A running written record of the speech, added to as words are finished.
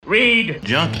Read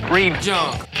junk. Read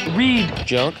junk. Read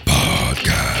junk.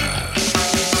 Podcast.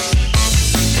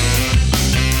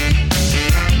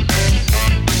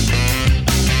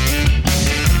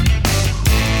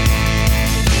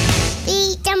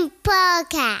 Read Junk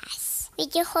Podcast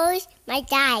with your host, my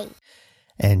dad.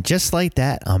 And just like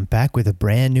that, I'm back with a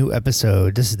brand new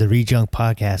episode. This is the Read Junk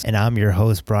Podcast, and I'm your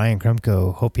host, Brian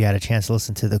Kremko. Hope you had a chance to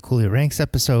listen to the Cooley Ranks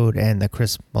episode and the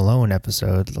Chris Malone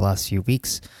episode the last few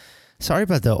weeks. Sorry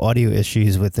about the audio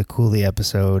issues with the Cooley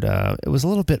episode. It was a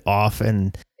little bit off,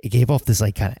 and it gave off this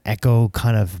like kind of echo,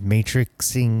 kind of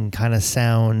matrixing kind of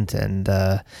sound. And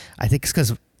I think it's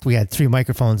because we had 3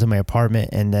 microphones in my apartment,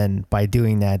 and then by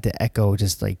doing that, the echo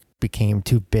just like became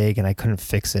too big and I couldn't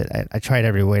fix it. I tried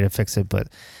every way to fix it, but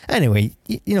anyway,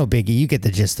 you know, Biggie, you get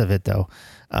the gist of it though.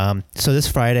 So this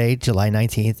Friday, July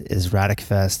 19th is Radic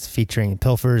Fest featuring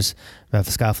Pilfers,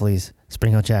 Mephiskapheles,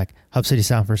 Spring Hill Jack, Hub City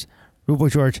Stompers, Rude Boy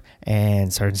George,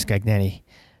 and Sergeant Scagnetti.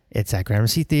 It's at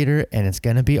Gramercy Theater and it's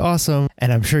going to be awesome.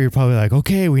 And I'm sure you're probably like,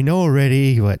 okay, we know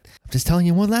already, but I'm just telling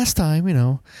you one last time, you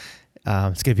know.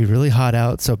 It's going to be really hot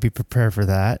out, so be prepared for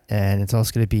that. And it's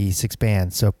also going to be 6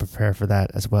 bands, so prepare for that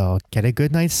as well. Get a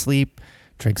good night's sleep,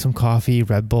 drink some coffee,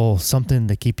 Red Bull, something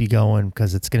to keep you going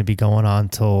because it's going to be going on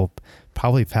till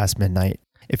probably past midnight.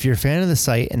 If you're a fan of the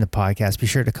site and the podcast, be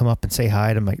sure to come up and say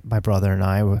hi to my brother and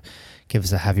I. Give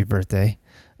us a happy birthday.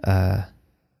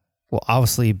 We'll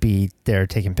obviously be there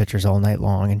taking pictures all night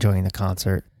long, enjoying the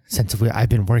concert. Since I've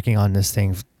been working on this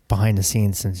thing behind the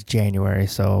scenes since January,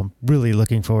 so I'm really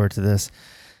looking forward to this.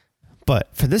 But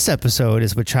for this episode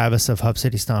is with Travis of Hub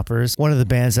City Stompers, one of the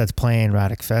bands that's playing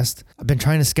Radic Fest. I've been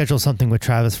trying to schedule something with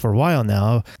Travis for a while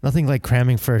now. Nothing like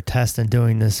cramming for a test and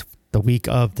doing this the week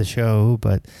of the show,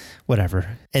 but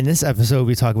whatever. In this episode,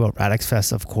 we talk about Radic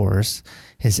Fest, of course,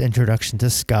 his introduction to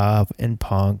ska and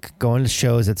punk, going to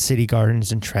shows at City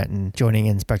Gardens in Trenton, joining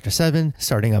Inspector 7,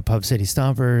 starting up Hub City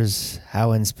Stompers,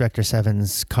 how Inspector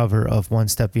 7's cover of One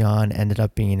Step Beyond ended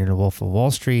up being in The Wolf of Wall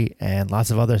Street, and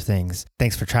lots of other things.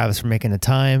 Thanks for Travis for making the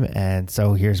time, and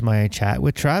so here's my chat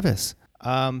with Travis.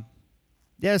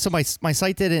 Yeah, so my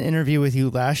site did an interview with you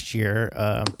last year,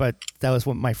 but that was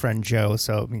with my friend Joe,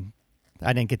 so I mean,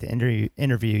 I didn't get to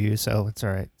interview you, so it's all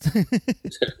right.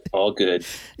 All good.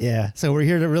 Yeah, so we're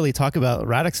here to really talk about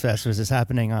Radic Fest, which is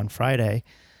happening on Friday.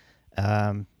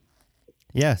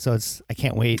 Yeah, so I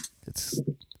can't wait. It's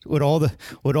with all the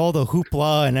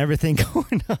hoopla and everything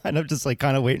going on. I'm just like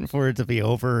kind of waiting for it to be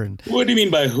over. And what do you mean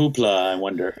by hoopla? I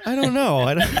wonder. I don't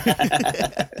know.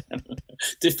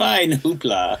 Define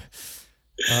hoopla.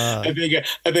 I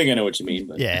think I know what you mean.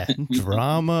 But. Yeah,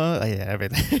 drama, yeah,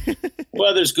 everything.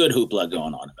 Well, there's good hoopla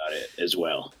going on about it as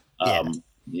well. Yeah.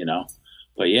 You know,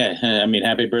 but yeah, I mean,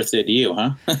 happy birthday to you,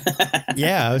 huh?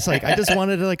 Yeah, I was like, I just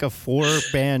wanted like a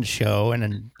 4-band show, and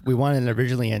then we wanted it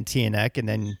originally in TNEC, and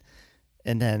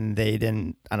then they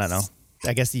didn't. I don't know.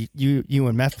 I guess you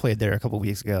and Meth played there a couple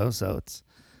weeks ago, so it's.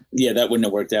 Yeah, that wouldn't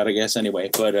have worked out, I guess. Anyway,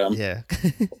 but yeah,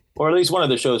 or at least one of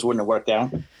the shows wouldn't have worked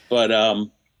out, but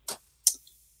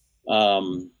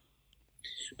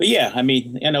yeah, I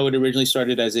mean, I know it originally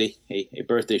started as a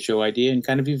birthday show idea and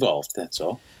kind of evolved. That's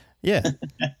all. Yeah.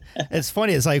 It's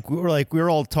funny. It's like we were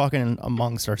all talking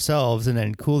amongst ourselves, and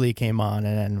then Cooley came on,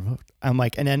 and then I'm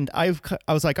like, and then I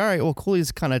was like, all right, well,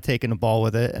 Cooley's kind of taking the ball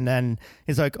with it. And then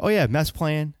he's like, oh yeah, Mess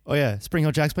playing. Oh yeah, Spring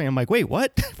Hill Jack's playing. I'm like, wait,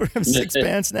 what? We're having 6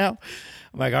 bands now.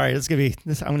 I'm like, all right, it's going to be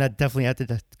this. I'm going to definitely have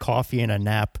to coffee and a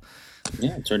nap.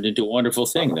 Yeah. It turned into a wonderful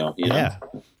thing though. You know? Yeah.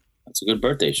 It's a good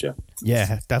birthday show.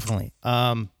 Yeah, definitely.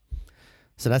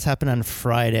 So that's happening on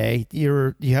Friday.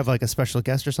 You have like a special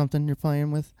guest or something you're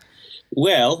playing with?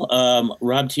 Well,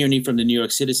 Rob Tierney from the New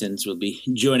York Citizens will be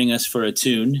joining us for a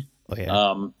tune. Oh,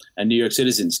 yeah. A New York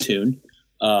Citizens tune.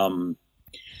 I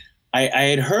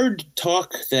had heard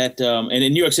talk that, and the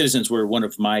New York Citizens were one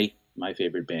of my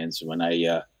favorite bands when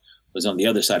I was on the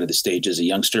other side of the stage as a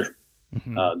youngster,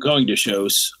 going to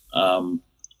shows. I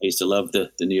used to love the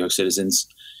New York Citizens.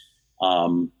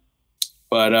 And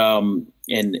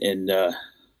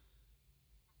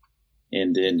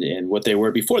what they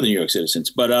were before the New York Citizens.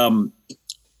 But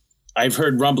I've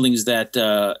heard rumblings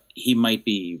that he might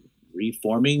be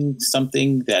reforming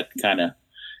something that kind of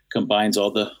combines all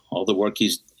the work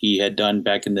he had done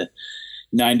back in the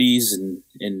 90s and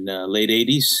in late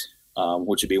 80s,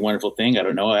 which would be a wonderful thing. I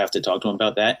don't know. I have to talk to him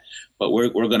about that. But we're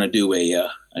going to do a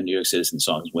New York Citizens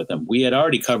songs with him. We had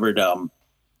already covered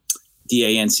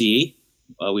DANCE.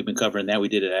 We've been covering that. We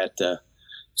did it at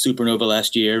Supernova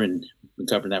last year, and been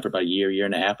covering that for about a year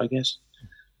and a half, I guess.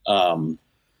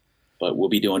 But we'll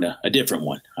be doing a different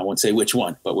one. I won't say which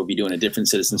one, but we'll be doing a different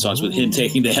Citizen songs with him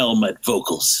taking the helm at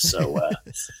vocals. So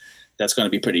that's going to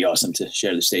be pretty awesome to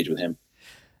share the stage with him.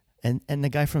 And the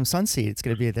guy from Sunseed, it's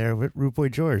going to be there with Rude Boy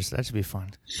George. That should be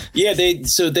fun. Yeah, they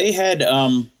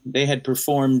had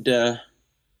performed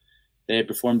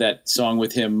that song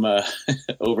with him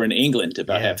over in England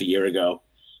about half a year ago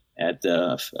at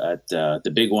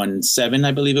the Big 1-7,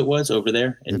 I believe it was, over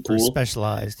there in For Poole.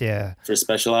 Specialized, yeah. For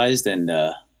Specialized, and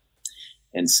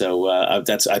so I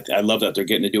love that they're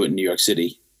getting to do it in New York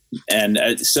City, and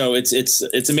so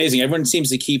it's amazing. Everyone seems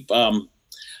to keep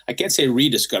I can't say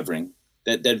rediscovering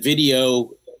that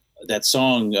video, that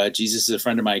song, Jesus is a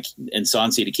Friend of Mine in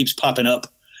Sunseed. It keeps popping up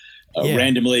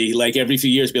randomly, like every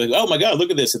few years, be like, oh my God, look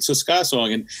at this. It's a ska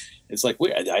song. And it's like,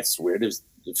 I swear it was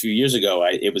a few years ago.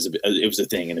 It was a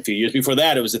thing. And a few years before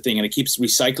that, it was a thing, and it keeps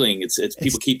recycling. It's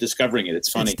people keep discovering it. It's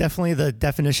funny. It's definitely the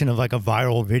definition of like a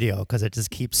viral video, because it just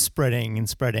keeps spreading and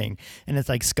spreading. And it's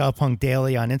like Ska Punk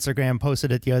Daily on Instagram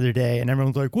posted it the other day, and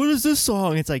everyone's like, what is this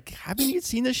song? It's like, haven't you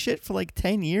seen this shit for like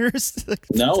 10 years?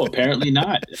 No, apparently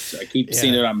not. I keep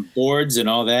seeing it on boards and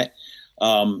all that.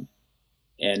 And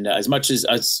as much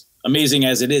as amazing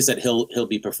as it is that he'll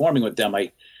be performing with them,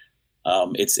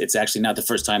 it's actually not the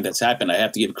first time that's happened. I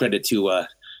have to give credit to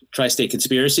Tri-State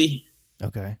Conspiracy.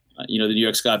 Okay. The New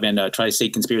York ska band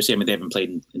Tri-State Conspiracy. I mean, they haven't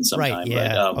played in some time.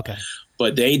 Yeah. But, okay.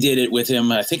 But they did it with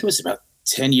him. I think it was about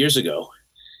 10 years ago.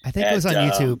 I think it was on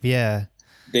YouTube. Yeah.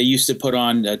 They used to put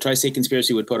on Tri-State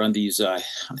Conspiracy would put on these.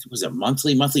 Was it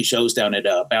monthly shows down at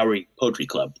Bowery Poetry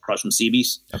Club across from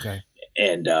CB's. Okay.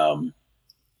 And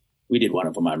we did one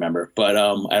of them, I remember. But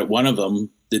at one of them,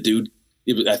 the dude.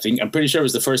 I'm pretty sure it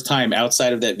was the first time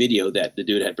outside of that video that the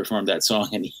dude had performed that song,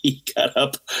 and he got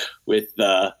up with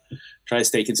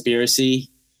Tri-State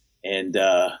Conspiracy, and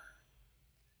they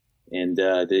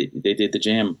did the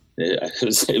jam.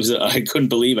 It was I couldn't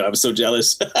believe it. I was so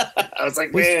jealous. I was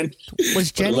like, man.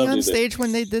 Was Jenny on stage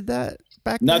when they did that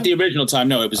back then? Not the original time.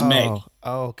 No, it was Meg.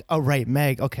 Oh, right,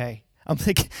 Meg. Okay, I'm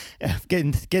thinking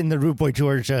getting the Rude Boy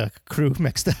George crew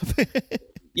mixed up.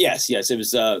 Yes. It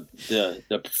was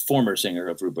the former singer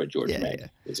of Rude Boy George, Meg,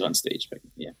 was on stage.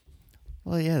 Yeah.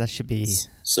 Well, yeah, that should be.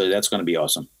 So that's going to be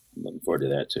awesome. I'm looking forward to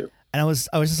that too. And I was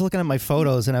just looking at my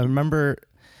photos, and I remember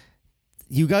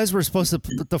you guys were supposed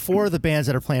to, the four of the bands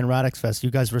that are playing Radix Fest,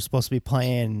 you guys were supposed to be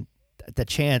playing the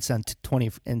Chance in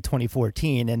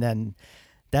 2014, and then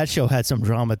that show had some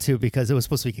drama too, because it was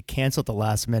supposed to be canceled at the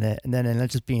last minute, and then it ended up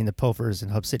just being the Pilfers and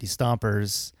Hub City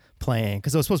Stompers playing,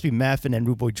 because it was supposed to be Meth and then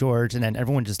Rude Boy George, and then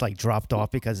everyone just like dropped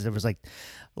off because there was like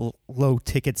low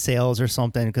ticket sales or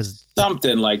something, because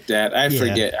something like that. I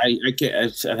forget.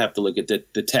 I'd have to look at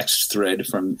the text thread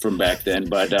from back then.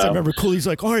 But so I remember Cooley's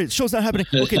like, all right, show's not happening.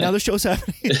 Okay, now the show's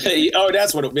happening. Oh,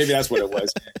 maybe that's what it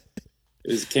was.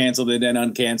 It was canceled and then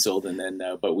uncanceled, and then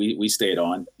but we stayed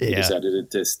on. We decided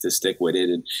to stick with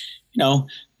it, and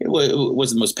it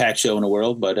wasn't the most packed show in the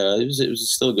world, but it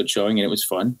was still a good showing, and it was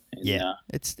fun. And,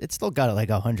 it's still got like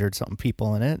 100 something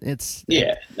people in it.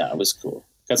 It was cool.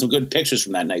 Got some good pictures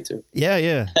from that night too.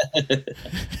 Yeah.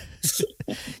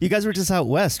 You guys were just out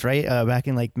west, right? Back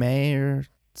in like May or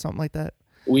something like that.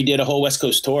 We did a whole West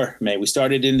Coast tour. May we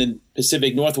started in the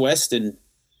Pacific Northwest and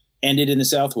ended in the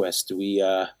Southwest. We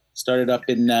started up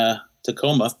in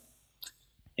Tacoma,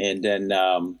 and then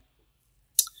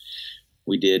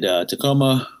we did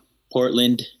Tacoma,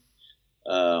 Portland,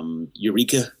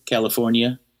 Eureka,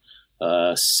 California,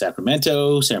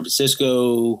 Sacramento, San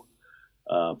Francisco,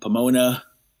 Pomona,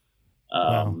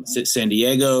 San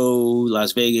Diego,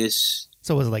 Las Vegas.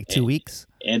 So was it like 2 weeks?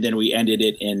 And then we ended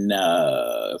it in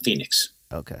Phoenix.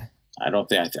 Okay. I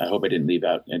hope I didn't leave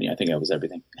out any. I think that was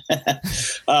everything.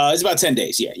 It was about 10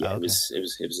 days. Yeah. Okay.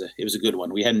 It was a good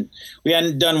one. We hadn't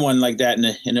done one like that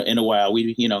in a while.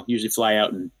 We usually fly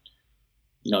out and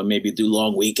maybe do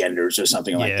long weekenders or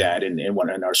something like that in one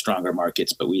of our stronger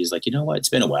markets. But we was like, you know what? It's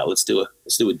been a while. Let's do a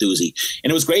doozy.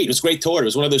 And it was great. It was a great tour. It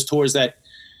was one of those tours that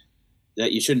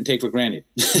you shouldn't take for granted.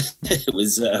 It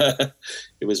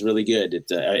was really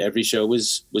good. Every show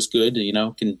was good.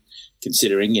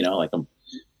 Considering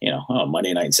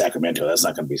Monday night in Sacramento, that's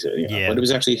not going to be but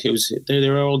it was they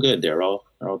were all good. They're all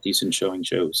decent showing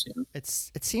shows.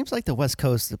 It seems like the West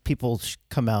Coast, the people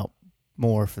come out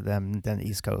more for them than the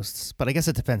East Coast, but I guess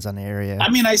it depends on the area.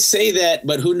 I mean, I say that,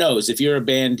 but who knows? If you're a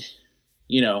band,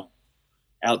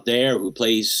 out there who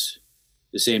plays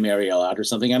the same area a lot or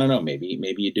something, I don't know. Maybe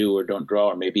you do or don't draw,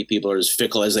 or maybe people are as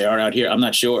fickle as they are out here. I'm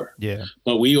not sure. Yeah.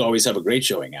 But we always have a great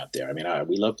showing out there. I mean,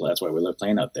 that's why we love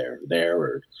playing out there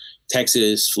or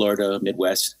Texas, Florida,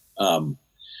 Midwest.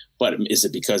 But is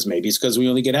it because we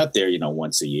only get out there,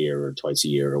 once a year or twice a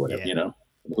year or whatever,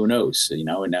 who knows,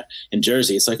 and in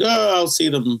Jersey, it's like, oh, I'll see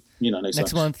them,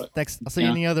 next month. But, I'll see you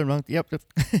any other month. Yep.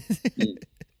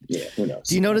 yeah, who knows?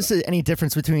 Do you notice any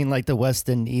difference between like the West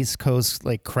and East Coast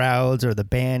like crowds or the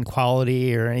band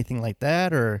quality or anything like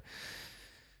that? Or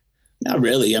not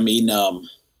really. I mean,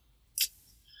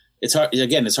 it's hard.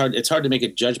 Again, it's hard to make a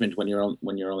judgment when you're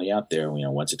only out there,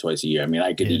 once or twice a year. I mean,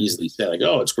 I could easily say like,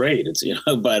 oh, it's great. It's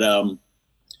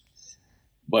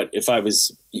but if I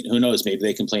was, who knows? Maybe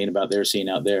they complain about their scene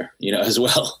out there, as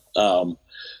well.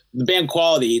 The band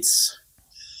quality, it's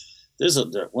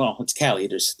Cali.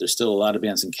 There's still a lot of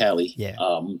bands in Cali. Yeah.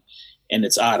 And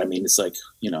it's odd. I mean, it's like,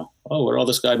 what are all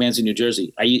the ska bands in New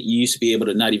Jersey? You used to be able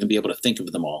to not even be able to think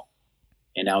of them all.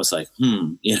 And now it's like,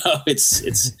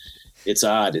 it's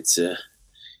odd.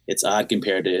 It's odd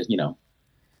compared to,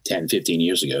 10, 15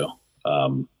 years ago,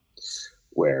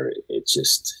 where it's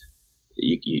just,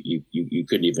 you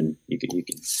couldn't even, you could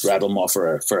rattle them off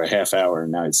for a half hour.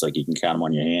 And now it's like, you can count them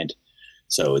on your hand.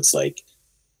 So it's like,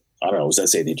 I don't know. Does that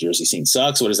say the Jersey scene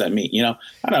sucks? What does that mean? I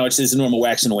don't know. It's just a normal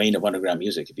wax and wane of underground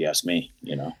music, if you ask me.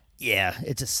 Yeah,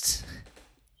 it just.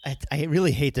 I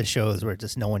really hate the shows where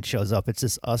just no one shows up. It's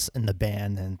just us and the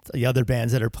band and the other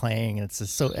bands that are playing. And it's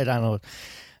just so. I don't know.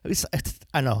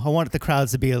 I know. I want the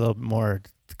crowds to be a little more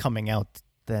coming out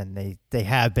than they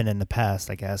have been in the past.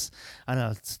 I guess. I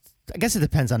don't know. I guess it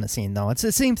depends on the scene, though. It's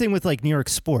the same thing with like New York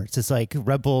sports. It's like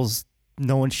Red Bulls.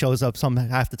 No one shows up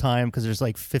half the time because there's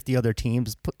like 50 other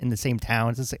teams in the same town.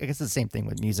 I guess it's the same thing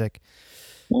with music.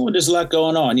 Well, there's a lot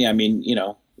going on. Yeah, I mean,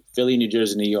 Philly, New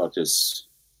Jersey, New York. There's,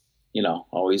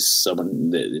 always someone.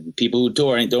 The people who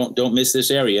tour and don't miss this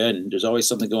area, and there's always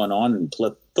something going on, and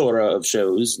plethora of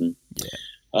shows. And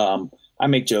I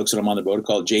make jokes when I'm on the road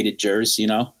called "Jaded Jers."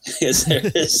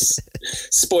 Is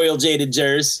spoiled jaded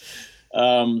Jers.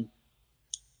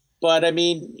 But I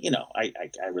mean, I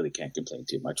really can't complain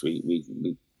too much. We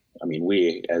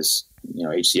as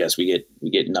HCS, we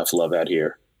get enough love out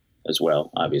here as well,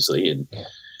 obviously, and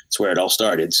it's where it all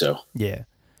started. So yeah,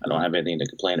 I don't have anything to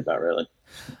complain about really.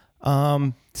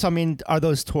 So I mean, are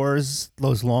those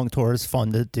long tours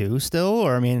fun to do still,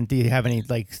 or I mean, do you have any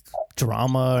like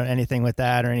drama or anything with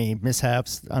that, or any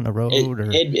mishaps on the road?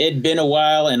 It'd been a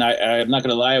while, and I'm not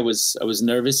gonna lie, I was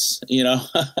nervous.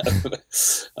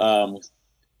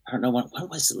 I don't know when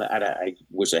was that. I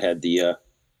wish I had the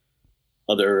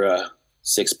other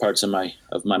 6 parts of my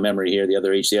memory here, the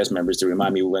other HCS members, to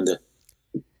remind me when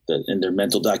in their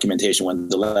mental documentation when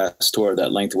the last tour of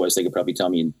that length was. They could probably tell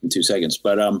me in 2 seconds.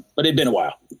 But it'd been a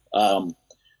while.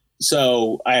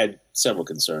 So I had several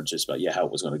concerns just about how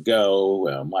it was going to go,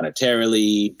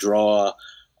 monetarily, draw,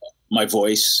 my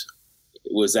voice.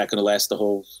 Was that going to last the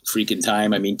whole freaking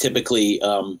time? I mean, typically.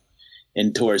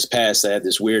 In tours past, I had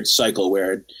this weird cycle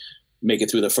where I'd make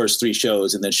it through the first 3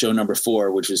 shows, and then show number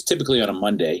 4, which was typically on a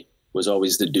Monday, was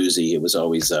always the doozy. It was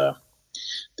always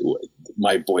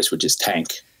my voice would just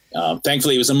tank.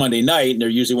 Thankfully, it was a Monday night, and there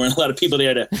usually weren't a lot of people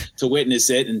there to witness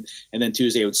it. And then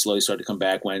Tuesday it would slowly start to come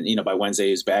back. When by Wednesday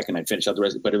it was back, and I'd finish out the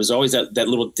rest. But it was always that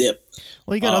little dip.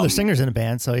 Well, you got other singers in the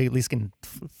band, so you at least can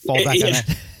fall back on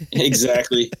that.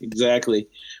 Exactly.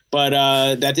 But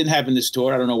that didn't happen this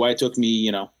tour. I don't know why it took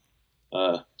me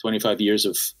 25 years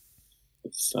of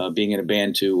being in a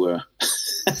band to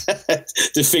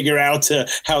to figure out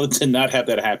how to not have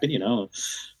that happen. A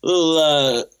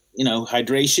little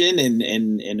hydration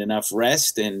and enough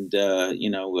rest, and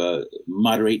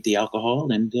moderate the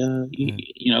alcohol, and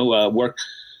work.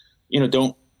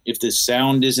 Don't, if the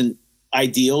sound isn't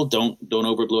ideal, don't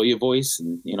overblow your voice,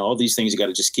 and all these things you got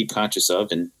to just keep conscious of.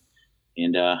 And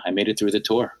I made it through the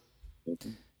tour.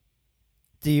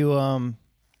 Do you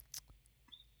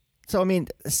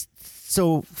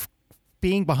So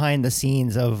being behind the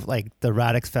scenes of like the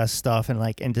Radix Fest stuff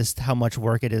and just how much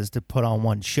work it is to put on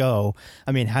one show.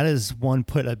 I mean, how does one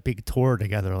put a big tour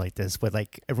together like this with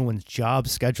like everyone's job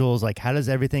schedules? Like, how does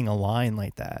everything align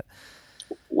like that?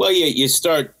 Well, yeah, you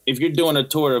start, if you're doing a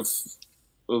tour of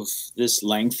this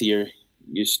length, you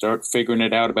start figuring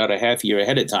it out about a half year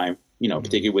ahead of time,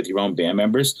 particularly with your own band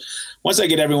members. Once I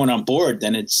get everyone on board,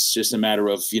 then it's just a matter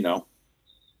of,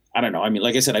 I don't know. I mean,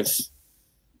 like I said, I've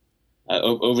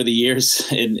over the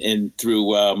years and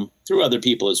through other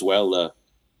people as well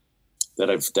that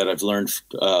I've learned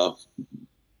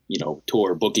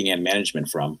tour booking and management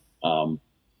from.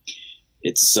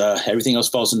 It's everything else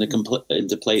falls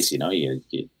into place. You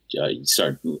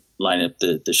start lining up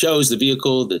the shows, the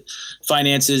vehicle, the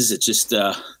finances. It's just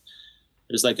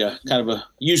there's like a kind of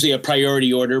usually a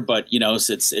priority order, but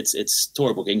it's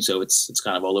tour booking, so it's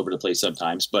kind of all over the place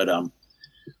sometimes. But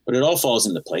it all falls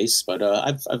into place. But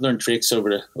I've learned tricks over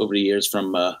the years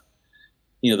from the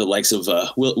likes of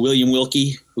William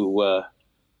Wilkie, who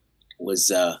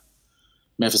was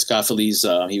Memphis Coffalee's.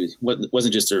 He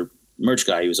wasn't just their merch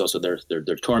guy. He was also their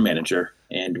tour manager.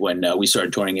 And when we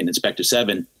started touring in Inspector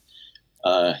 7,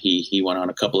 he went on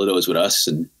a couple of those with us,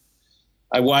 and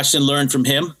I watched and learned from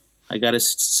him. I got to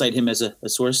cite him as a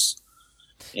source.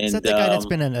 And, is that the guy that's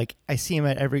been in, like, I see him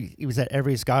he was at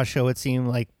every ska show, it seemed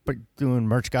like, doing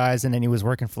merch guys, and then he was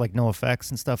working for like NoFX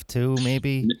and stuff too,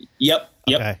 maybe? Yep.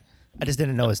 Okay. I just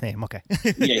didn't know his name. Okay.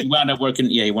 Yeah, he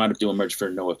wound up doing merch for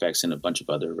NoFX and a bunch of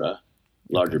other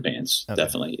larger bands. Okay.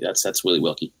 Definitely. That's Willie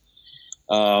Wilkie.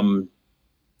 So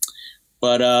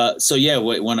yeah,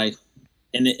 when I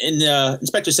in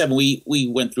Inspector 7,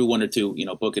 we went through one or two,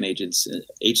 booking agents.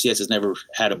 HCS has never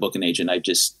had a booking agent. I've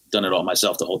just done it all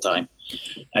myself the whole time.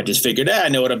 I just figured, I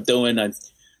know what I'm doing. I've,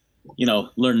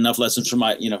 learned enough lessons from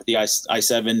the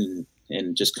I7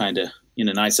 and just kind of, and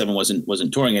I7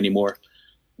 wasn't touring anymore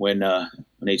when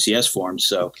HCS formed.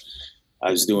 So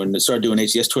I started doing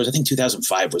HCS tours. I think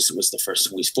 2005 was the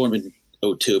first. We formed in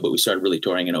 2002, but we started really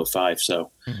touring in 2005.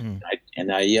 So,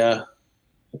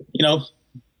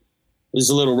 I was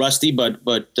a little rusty, but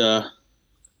I've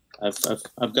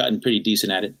gotten pretty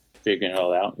decent at it, figuring it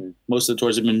all out. And most of the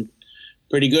tours have been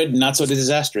pretty good, and not so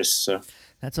disastrous. So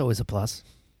that's always a plus.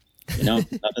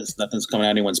 Nothing's coming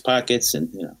out of anyone's pockets,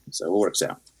 and so it works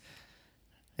out.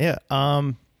 Yeah.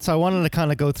 So I wanted to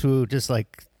kind of go through just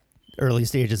like early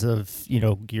stages of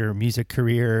your music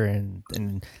career and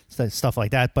stuff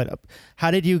like that. But how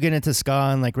did you get into ska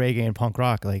and like reggae and punk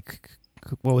rock? Like,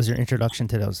 what was your introduction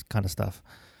to those kind of stuff?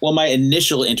 Well, my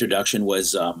initial introduction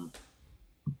was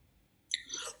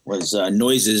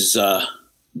noises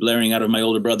blaring out of my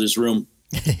older brother's room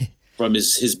from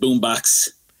his boombox.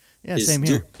 Yeah, same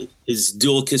here. His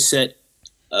dual cassette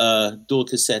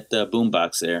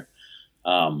boombox there.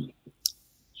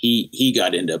 He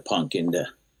got into punk in the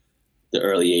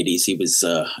early 80s. He was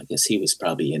I guess he was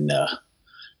probably in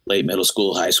late middle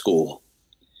school, high school,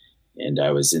 and I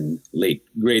was in late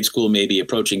grade school, maybe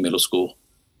approaching middle school.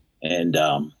 And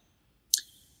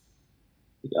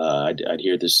I'd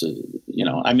hear this, I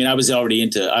was already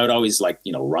I would always like,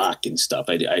 rock and stuff.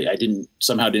 I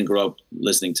didn't grow up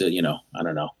listening to, I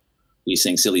don't know, we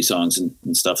sing silly songs and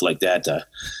stuff like that. I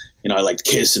liked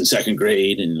Kiss in second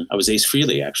grade, and I was Ace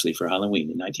Frehley actually for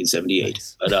Halloween in 1978.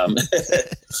 Nice. But,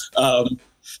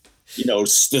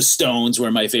 the Stones were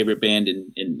my favorite band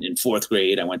in fourth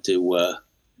grade. I went to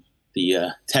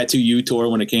the Tattoo You tour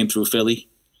when it came through Philly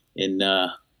in,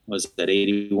 was that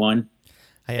 81?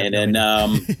 And then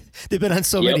they've been on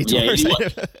so many tours.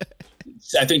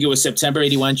 I think it was September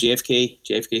 81,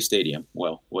 JFK Stadium.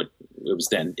 Well, what it was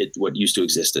then, what used to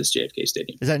exist as JFK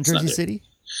Stadium. Is that in Jersey City?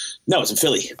 No, it's in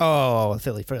Philly. Oh,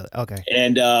 Philly. Okay.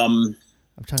 And I'm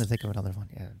trying to think of another one.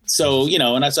 Yeah. So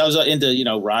and I was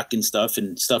into rock and stuff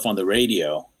on the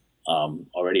radio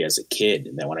already as a kid,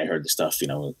 and then when I heard the stuff,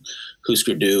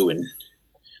 Husker Du and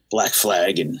Black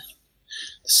Flag and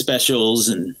Specials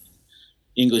and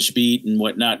English Beat and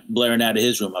whatnot blaring out of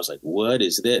his room, I was like, what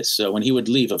is this? So when he would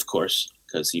leave, of course,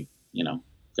 because he,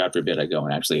 God forbid I go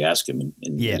and actually ask him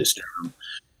and disturb him,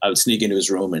 I would sneak into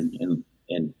his room and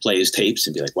play his tapes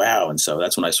and be like, wow. And so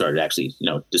that's when I started actually,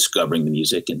 discovering the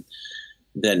music. And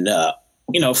then,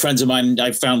 friends of mine,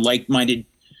 I found like-minded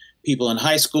people in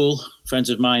high school, friends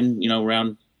of mine,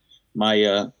 around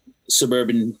my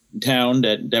suburban town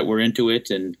that were into it.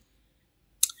 And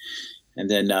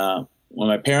then when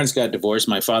my parents got divorced,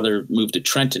 my father moved to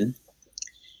Trenton,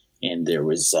 and there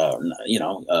was,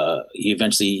 he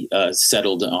eventually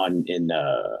settled on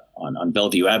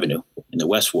Bellevue Avenue in the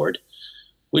West Ward,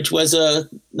 which was a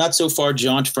not so far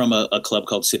jaunt from a club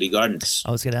called City Gardens.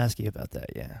 I was going to ask you about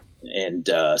that, yeah. And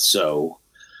so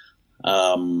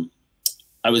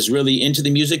I was really into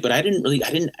the music, but I didn't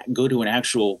go to an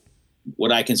actual,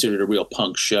 what I considered a real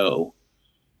punk show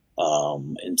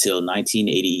until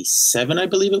 1987, I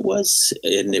believe it was.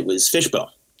 And it was Fishbone.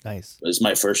 Nice. It was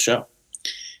my first show.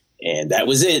 And that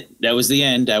was it. That was the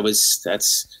end.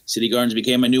 That's City Gardens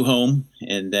became my new home.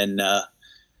 And then,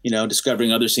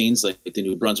 discovering other scenes like the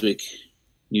New Brunswick,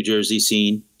 New Jersey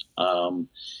scene, and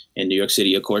New York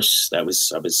City, of course. I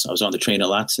was on the train a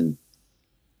lot and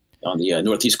on the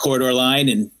Northeast Corridor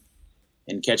line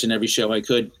and catching every show I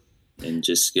could, and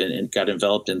just got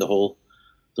enveloped in the whole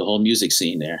music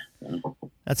scene there.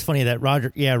 That's funny that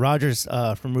Rogers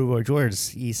from Rude Boy George,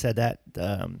 he said that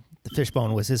the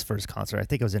Fishbone was his first concert. I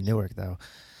think it was in Newark though.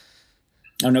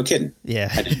 Oh, no kidding. Yeah.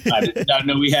 I did not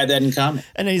know we had that in common.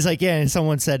 And then he's like, yeah, and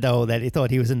someone said, though, that he thought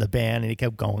he was in the band, and he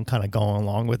kept going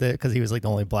along with it because he was like the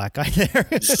only black guy there.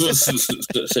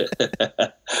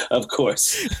 Of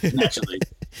course. Naturally.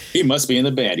 He must be in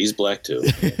the band. He's black, too.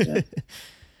 Yeah.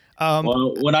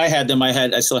 Well, when I had them,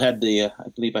 I still had I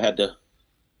believe I had the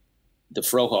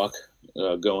Frohawk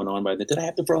going on by then. Did I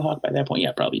have the Fro Hawk by that point? Yeah,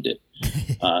 I probably did.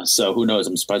 So who knows?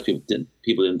 I'm surprised people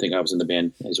didn't think I was in the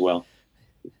band as well.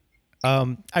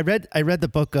 I read the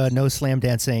book No Slam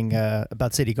Dancing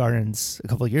about City Gardens a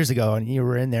couple of years ago, and you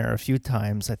were in there a few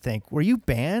times, I think. Were you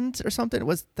banned or something?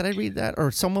 Did I read that, or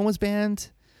someone was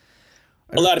banned?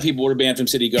 A lot of people were banned from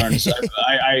City Gardens.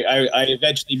 I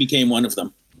eventually became one of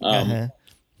them. A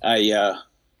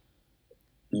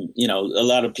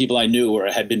lot of people I knew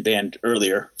had been banned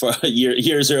earlier, for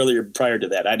years earlier prior to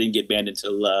that. I didn't get banned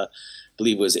until I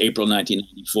believe it was April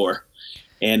 1994.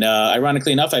 And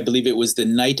ironically enough, I believe it was the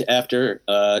night after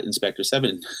Inspector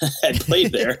Seven had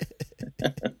played there.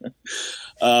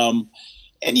 And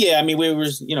yeah, I mean, we were,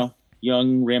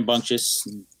 young, rambunctious,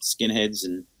 and skinheads,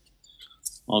 and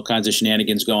all kinds of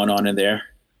shenanigans going on in there.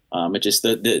 It just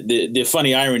the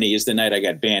funny irony is the night I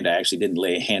got banned, I actually didn't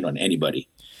lay a hand on anybody.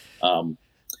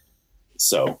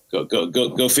 So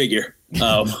go figure.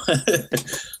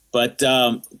 But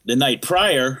the night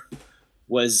prior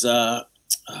was.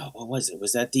 What was it?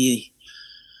 Was that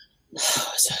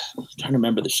I'm trying to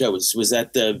remember the show. Was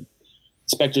that the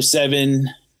Inspector Seven,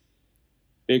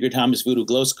 Bigger Thomas Voodoo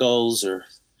Glow Skulls, or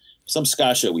some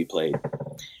ska show we played?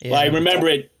 Yeah. Well, I remember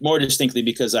it more distinctly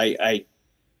because I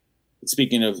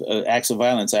speaking of acts of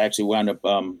violence, I actually wound up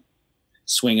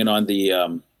swinging on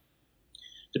the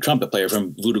trumpet player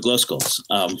from Voodoo Glow Skulls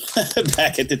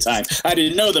back at the time. I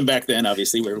didn't know them back then.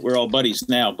 Obviously, we're all buddies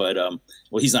now. But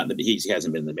he's not. He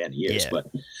hasn't been in the band in years. Yeah.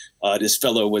 But this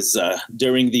fellow was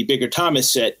during the Bigger Thomas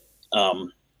set. I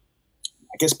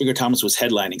guess Bigger Thomas was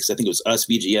headlining because I think it was us,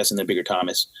 VGS, and then Bigger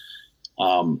Thomas.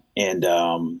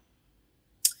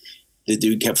 The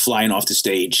dude kept flying off the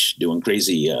stage, doing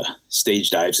crazy stage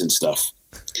dives and stuff.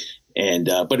 And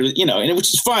but it was, and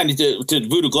which is fine to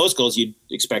Voodoo Glow Skulls, you'd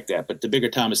expect that, but the Bigger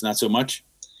Thomas not so much.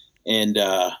 And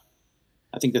I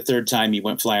think the third time he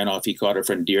went flying off, he caught our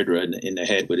friend Deirdre in the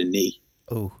head with a knee.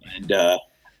 Oh, and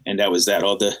that was that. It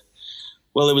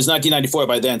was 1994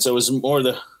 by then, so it was more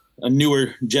a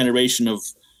newer generation of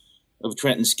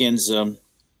Trenton Skins,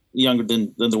 younger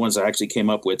than the ones I actually came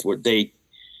up with, where they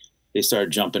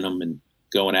started jumping them and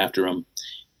going after them.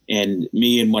 And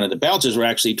me and one of the bouncers were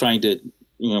actually trying to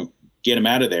get him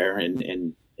out of there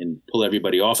and pull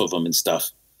everybody off of him and stuff.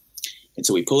 And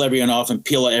so we pull everyone off and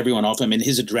peel everyone off him, and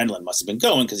his adrenaline must have been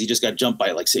going because he just got jumped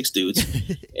by like 6 dudes.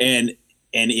 and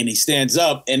he stands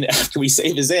up, and after we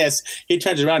save his ass, he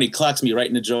turns around, he clocks me right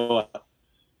in the jaw.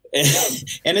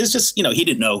 And it's just, he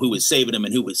didn't know who was saving him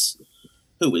and who was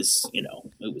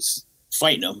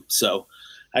fighting him. So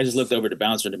I just looked over to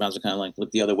bouncer, and the bouncer kind of like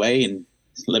looked the other way and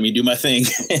let me do my thing.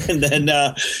 And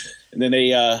then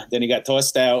he got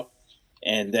tossed out.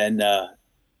 And then the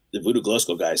Voodoo Glow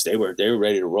Skull guys, they were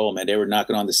ready to roll, man. They were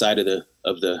knocking on the side of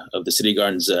the City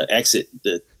Gardens exit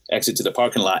to the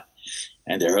parking lot,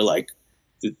 and they were like,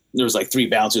 there was like 3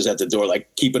 bouncers at the door,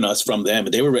 like keeping us from them.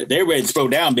 And they were ready to throw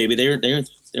down, baby.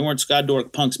 They weren't Scott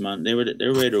Dork punks, man. They were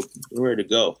ready to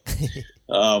go.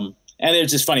 And it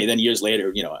was just funny. Then years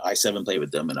later, I7 played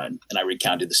with them, and I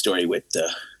recounted the story with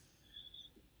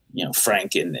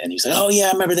Frank, and he's like, oh yeah,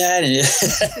 I remember that.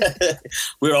 And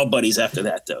we were all buddies after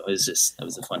that, though. That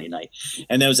was a funny night.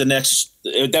 And there was the next,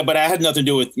 but I had nothing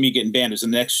to do with me getting banned. It was the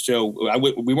next show.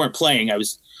 We weren't playing. It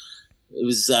was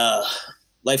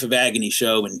Life of Agony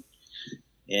show,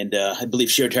 and I believe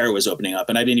Sheer Terror was opening up,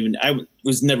 and I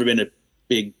was never been a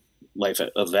big Life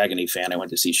of Agony fan. I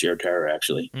went to see Sheer Terror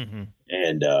actually, mm-hmm.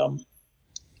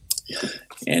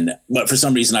 But for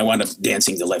some reason I wound up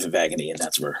dancing to Life of Agony, and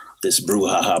that's where this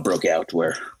brouhaha broke out,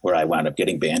 where I wound up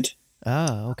getting banned.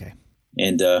 Oh, okay.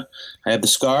 And I have the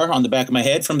scar on the back of my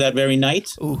head from that very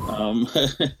night. Ooh.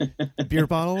 A beer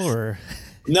bottle or?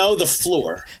 No, the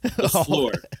floor. The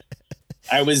floor.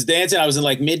 I was dancing. I was in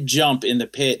like mid jump in the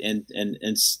pit, and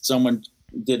someone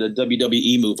did a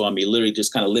WWE move on me. Literally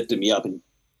just kind of lifted me up and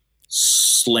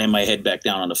slammed my head back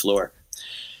down on the floor.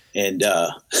 And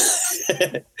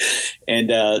like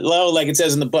it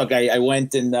says in the book, I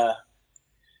went and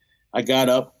I got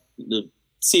up, the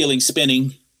ceiling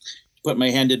spinning, put my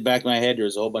hand in the back of my head. There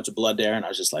was a whole bunch of blood there, and I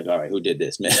was just like, all right, who did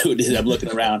this, man? Who did it? I'm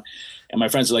looking around, and my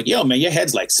friends are like, yo, man, your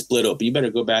head's like split open. You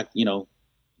better go back,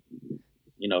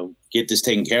 get this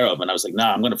taken care of. And I was like,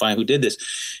 nah, I'm going to find who did this.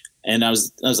 And I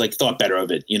was like, thought better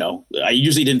of it. I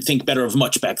usually didn't think better of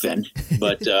much back then,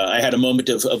 but I had a moment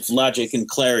of logic and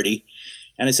clarity.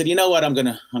 And I said, you know what, I'm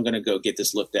gonna go get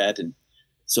this looked at, and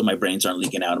so my brains aren't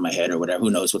leaking out of my head or whatever. Who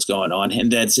knows what's going on?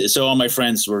 And then so all my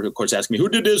friends were, of course, asking me, who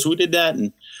did this, who did that,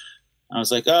 and I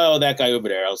was like, oh, that guy over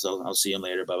there. I'll see him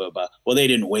later. Blah blah blah. Well, they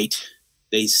didn't wait.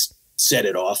 They set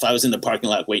it off. I was in the parking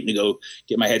lot waiting to go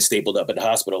get my head stapled up at the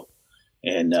hospital,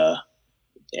 and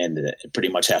pretty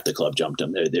much half the club jumped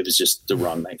him. It was just the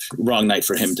wrong night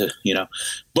for him to,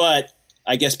 but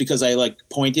I guess because I like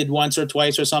pointed once or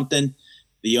twice or something,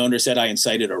 the owner said I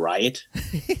incited a riot.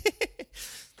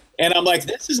 And I'm like,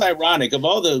 this is ironic. Of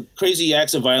all the crazy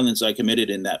acts of violence I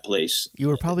committed in that place, you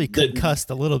were probably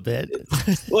concussed a little bit.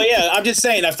 Well, yeah, I'm just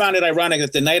saying, I found it ironic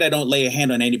that the night I don't lay a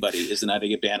hand on anybody is the night I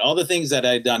get banned. All the things that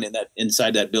I'd done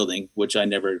inside that building, which I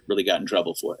never really got in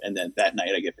trouble for. And then that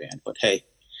night I get banned. But hey,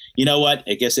 you know what?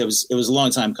 I guess it was a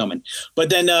long time coming. But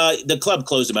then the club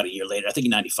closed about a year later. I think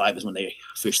in 95 is when they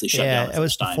officially shut down. Yeah, it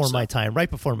was before my time, right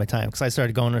before my time, because I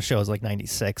started going to shows like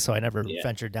 96, so I never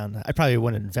ventured down. I probably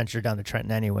wouldn't venture down to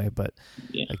Trenton anyway, but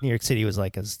like New York City was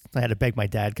like, I had to beg my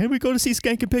dad, can we go to see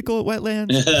Skank and Pickle at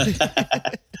Wetlands?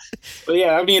 But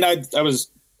yeah, I mean, I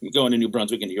was going to New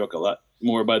Brunswick and New York a lot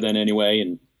more by then anyway,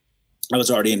 and I was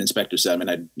already in Inspector 7.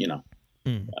 At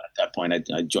that point, I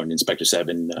joined Inspector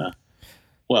 7.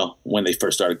 Well, when they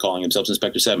first started calling themselves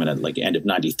Inspector 7 at like end of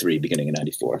 93, beginning of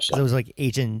 94. So it was like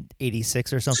Agent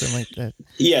 86 or something like that.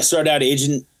 Yeah, started out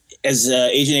Agent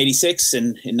 86 in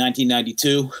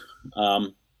 1992.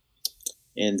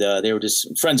 And they were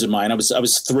just friends of mine. I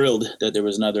was thrilled that there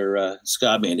was another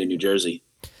ska band in New Jersey.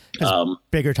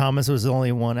 Bigger Thomas was the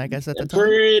only one, I guess, at the time?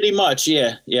 Pretty much,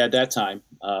 yeah, at that time.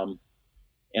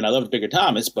 And I loved Bigger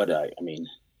Thomas, but I mean,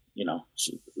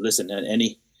 listen,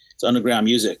 it's underground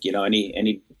music,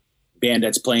 any band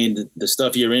that's playing the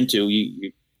stuff you're into,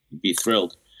 you'd be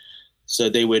thrilled. So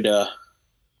they would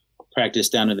practice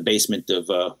down in the basement of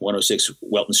 106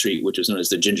 Welton Street, which was known as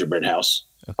the Gingerbread House.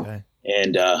 Okay.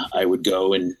 And I would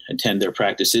go and attend their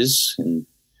practices, and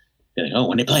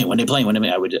when they playing,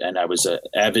 I was an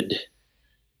avid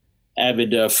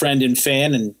friend and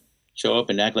fan, and show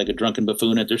up and act like a drunken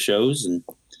buffoon at their shows, and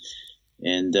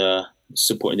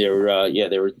support. They were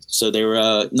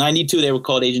 92. They were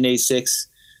called Agent 86.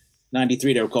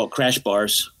 93. They were called Crash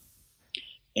Bars,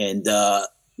 and the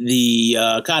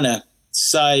kind of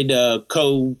side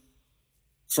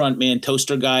frontman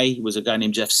toaster guy was a guy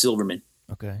named Jeff Silverman.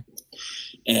 Okay.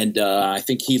 And I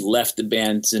think he left the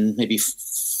band in maybe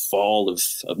fall of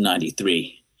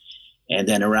 93. And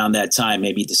then around that time,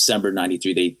 maybe December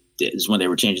 93, is when they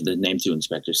were changing the name to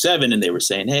Inspector 7. And they were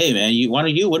saying, hey, man, what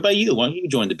about you? Why don't you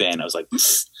join the band? I was like,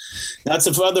 that's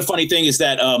the other funny thing is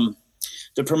that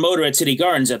the promoter at City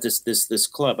Gardens at this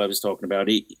club I was talking about,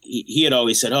 he had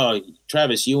always said, oh,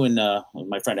 Travis, you and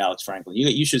my friend Alex Franklin,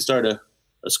 you should start a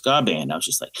ska band. I was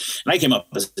just like, and I came up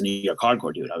as a New York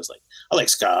hardcore dude. I was like, I like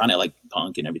ska and I like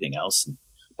punk and everything else,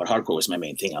 but hardcore was my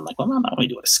main thing. I'm like, well, I'm not going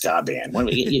to do a ska band. When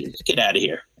we get out of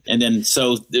here. And then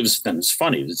so it was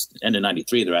funny. It was end of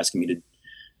 93. They're asking me to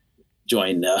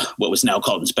join what was now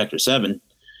called Inspector 7.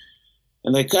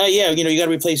 And like, you got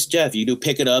to replace Jeff. You do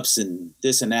pick it ups and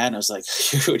this and that. And I was like,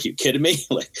 are you kidding me?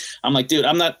 I'm like, dude,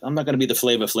 I'm not going to be the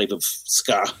Flavor Flav of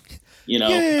ska. You know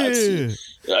what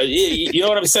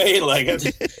I'm saying? Like, I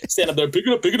stand up there, pick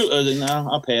it up. No,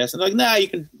 I'll pass. And like, nah, you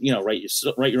can,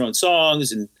 write your own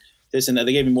songs and this and that.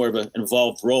 They gave me more of an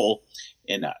involved role,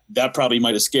 and that probably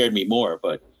might have scared me more.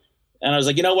 And I was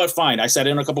like, you know what? Fine. I sat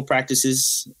in a couple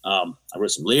practices. I wrote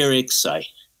some lyrics. I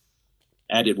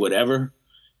added whatever,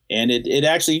 and it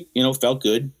actually, felt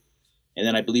good. And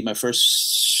then I believe my first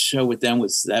show with them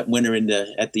was that winter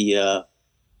at the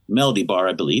Melody Bar,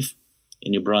 I believe, in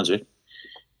New Brunswick.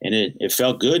 And it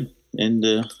felt good and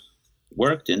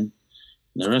worked, and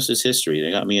the rest is history.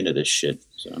 They got me into this shit.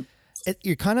 So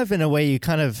you're kind of, in a way, you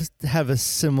kind of have a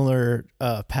similar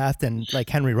path than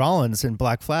like Henry Rollins in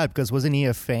Black Flag, because wasn't he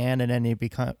a fan and then he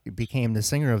became the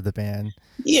singer of the band?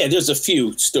 Yeah, there's a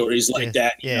few stories like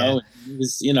that. It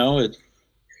was,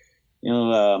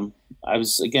 I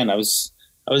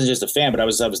wasn't just a fan, but I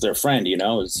was their friend.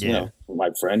 My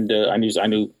friend. I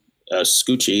knew.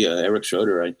 Scoochie, Eric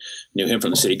Schroeder, I knew him from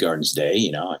the City Gardens day.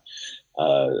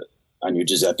 I knew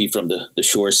Giuseppe from the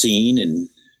shore scene, and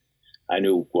I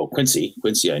knew Quincy.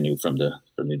 I knew from the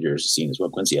New Jersey scene as well.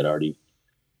 Quincy I already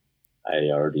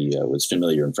was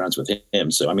familiar and friends with him.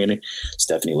 So I mean,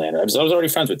 Stephanie Lander, I was already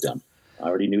friends with them. I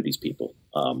already knew these people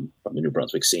from the New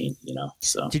Brunswick scene.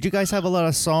 So did you guys have a lot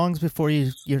of songs before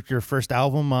your first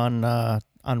album on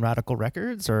Radical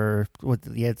Records, or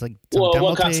you had like some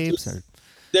demo tapes?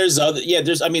 There's you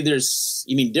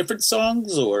mean different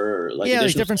songs, or like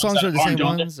like different songs or the same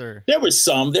ones, or there's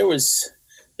some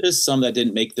that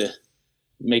didn't make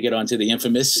it onto the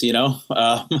infamous, we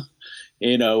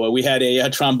had a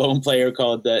trombone player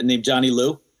named Johnny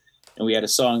Lou, and we had a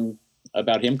song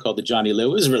about him called the Johnny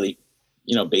Lou. It was really,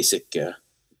 basic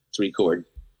 3-chord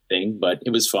thing, but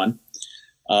it was fun.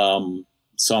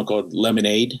 Song called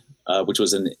Lemonade, which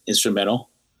was an instrumental.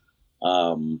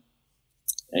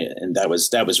 and that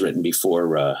was written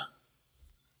before.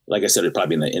 Like I said, it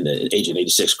probably in the Agent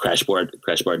 86 Crash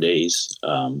Bar days.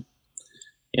 So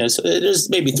there's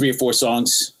maybe 3 or 4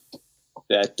 songs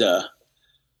that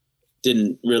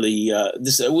didn't really.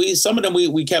 Some of them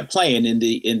we kept playing in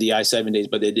the I7 days,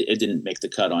 but it didn't make the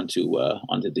cut onto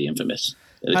the Infamous.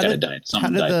 It kind of died. How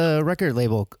did the record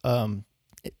label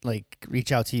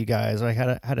reach out to you guys? Like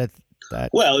how did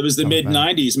that? Well, it was the mid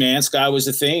 '90s, man. Ska was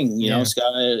the thing, you know. Ska,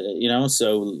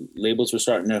 so labels were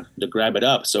starting to grab it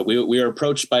up. So we were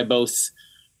approached by both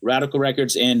Radical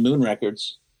Records and Moon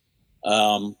Records,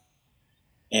 and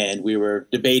we were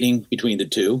debating between the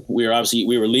two. We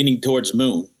were leaning towards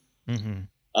Moon,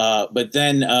 but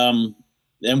then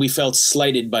we felt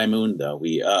slighted by Moon. Though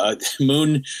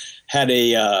Moon had they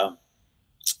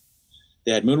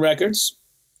had Moon Records.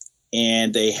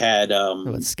 And they had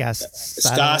Ska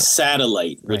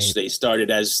Satellite, which they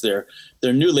started as their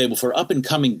new label for up and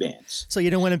coming bands. So you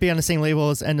don't want to be on the same label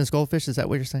as Endless Goldfish? Is that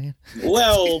what you're saying?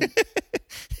 Well,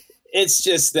 it's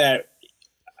just that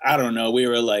I don't know. We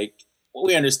were like,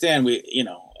 we understand. We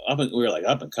were like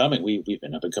up and coming. We've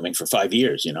been up and coming for 5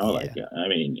 years. Come on,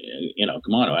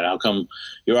 how come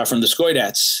you're off from the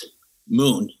Skoidats,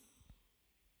 Moon,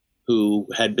 who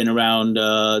had been around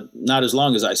not as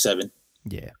long as I7.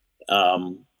 Yeah.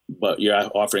 But you're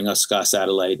offering us Ska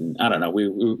Satellite, and I don't know.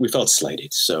 We felt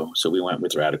slighted, so we went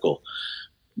with Radical.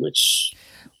 Which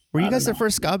were you guys the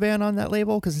first ska band on that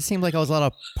label? Because it seemed like it was a lot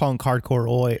of punk, hardcore,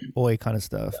 oi kind of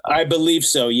stuff. I believe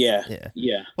so. Yeah.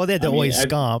 Well, they had the oi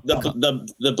ska.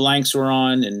 The Blanks were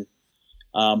on, and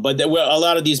but there were a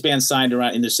lot of these bands signed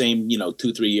around in the same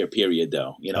 2-3 year period,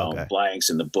 though. Blanks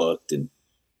and the Booked and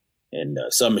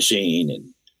Submachine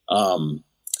and.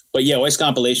 But yeah, Oist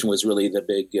Compilation was really the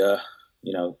big, that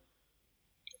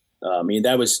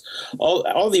was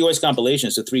all the Oist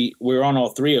compilations. We were on all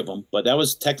 3 of them, but that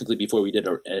was technically before we did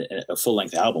a full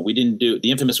length album. We didn't do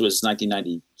the Infamous was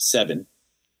 1997,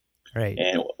 right?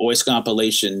 And Oist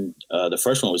Compilation, the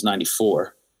first one was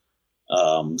 94,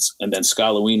 and then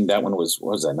Scalaween, that one was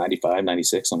what was that 95,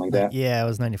 96, something like that. Yeah, it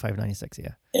was 95, 96.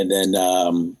 Yeah, and then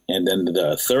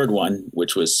the third one,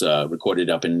 which was recorded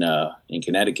up in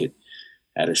Connecticut.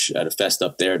 At a fest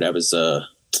up there, that was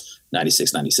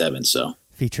 96, 97. So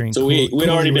featuring. So we'd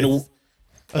already been. Oh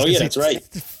yeah, that's right.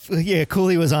 Yeah,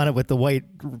 Cooley was on it with the white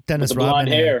Dennis with the blonde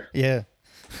Rodman hair. Yeah,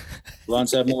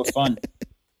 blondes have more fun.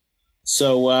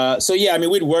 So yeah, I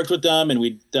mean, we'd worked with them and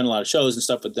we'd done a lot of shows and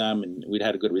stuff with them, and we'd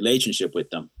had a good relationship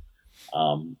with them.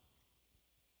 But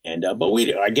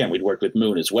we'd worked with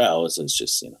Moon as well. So it's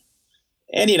just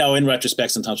And in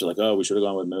retrospect, sometimes we're like, "Oh, we should have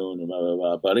gone with Moon," and blah blah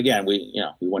blah. But again, we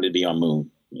wanted to be on Moon.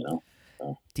 So.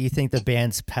 Do you think the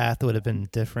band's path would have been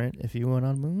different if you went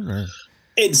on Moon? Or?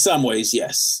 In some ways,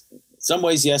 yes. Some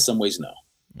ways, yes. Some ways, no.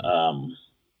 I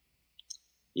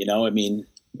mean,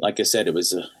 like I said, it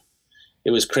was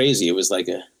crazy. It was like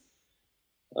a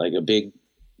big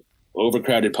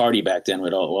overcrowded party back then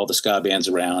with all the ska bands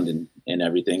around and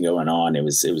everything going on. It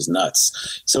was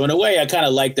nuts. So in a way, I kind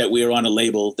of like that we were on a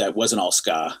label that wasn't all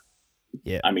ska.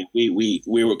 Yeah. I mean, we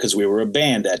were, because we were a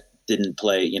band that didn't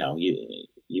play,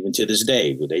 even to this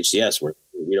day with HCS, we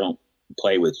don't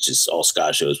play with just all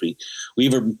ska shows. We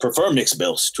even prefer mixed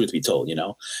bills, truth be told, I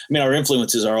mean, our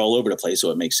influences are all over the place,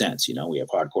 so it makes sense. We have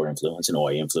hardcore influence and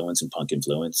oi influence and punk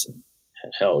influence and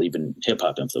hell, even hip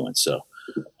hop influence. So,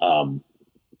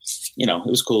 it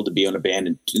was cool to be on a band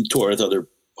and tour with other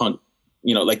punk,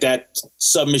 like that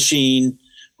Submachine.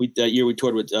 That year we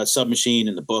toured with Submachine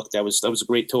and the Book. That was a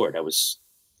great tour. That was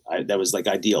like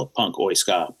ideal punk, oi,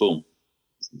 ska, boom.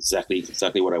 Exactly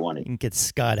what I wanted. You can get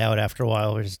Scott out after a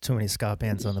while. There's too many ska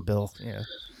bands on the bill. Yeah.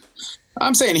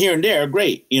 I'm saying here and there,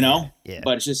 great, Yeah.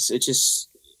 But it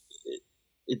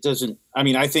doesn't. I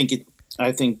mean, I think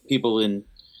people it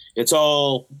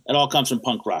all comes from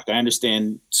punk rock. I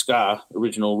understand ska,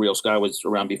 original real ska was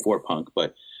around before punk,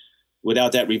 but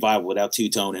without that revival, without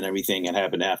two-tone and everything that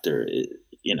happened after,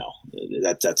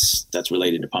 that's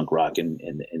related to punk rock, and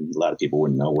a lot of people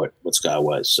wouldn't know what ska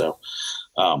was. So,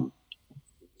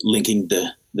 linking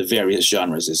the various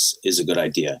genres is a good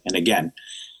idea. And again,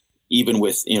 even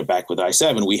with back with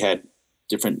I7, we had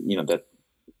different that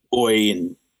oi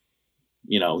and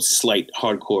slight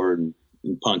hardcore and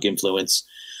punk influence.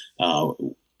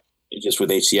 Just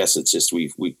with HCS, it's just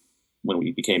we when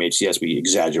we became HCS, we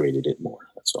exaggerated it more.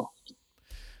 That's all.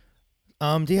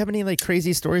 Do you have any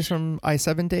crazy stories from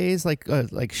I7 days,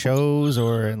 like shows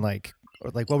or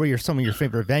what were some of your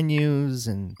favorite venues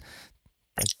and?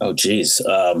 Oh geez,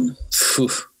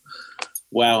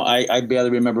 wow! I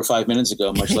barely remember 5 minutes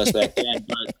ago, much less back then.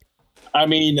 But I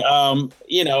mean, I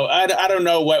don't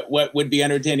know what would be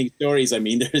entertaining stories. I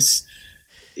mean,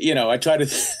 I try to.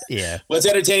 Yeah. What's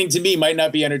entertaining to me might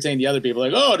not be entertaining to other people.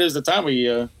 Like, oh, there's the time we,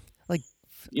 Like,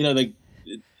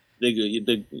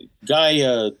 the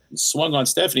guy swung on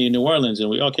Stephanie in New Orleans, and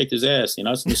we all kicked his ass. You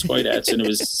know, it's the Squidats, and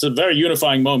it's a very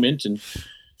unifying moment. And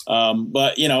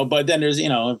but then there's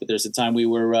a time we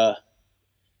were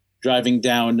driving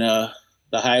down the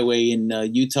highway in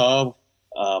Utah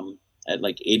at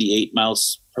like 88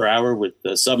 miles per hour with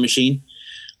the submachine,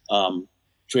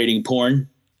 trading porn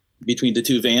between the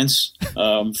two vans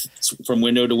from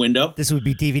window to window. This would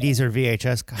be DVDs or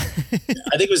VHS.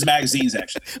 I think it was magazines,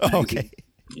 actually. Oh, okay.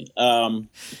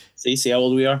 See how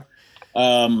old we are?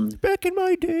 Back in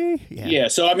my day. Yeah.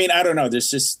 So, I mean, I don't know.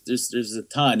 There's a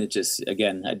ton. It just,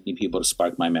 again, I need people to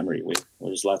spark my memory with.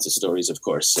 There's lots of stories, of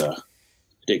course,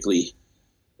 particularly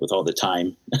with all the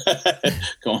time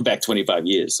going back 25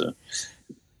 years. So.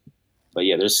 But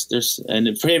yeah, there's and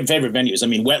the favorite venues. I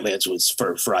mean, Wetlands was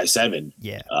for I-7.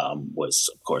 Yeah, was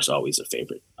of course always a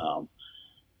favorite.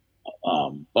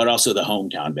 But also the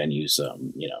hometown venues.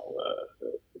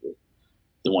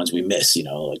 The ones we miss.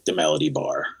 Like the Melody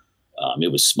Bar.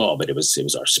 It was small, but it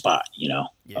was our spot. Yeah.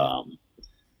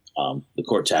 The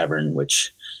Court Tavern,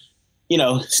 which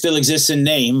still exists in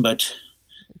name, but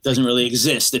doesn't really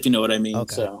exist. If you know what I mean.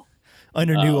 Okay. So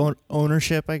under new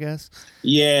ownership, I guess.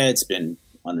 Yeah, it's been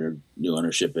under new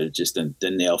ownership, but it just the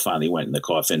nail finally went in the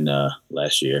coffin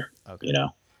last year. Okay.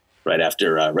 Right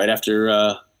after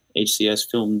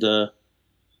HCS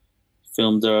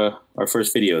filmed our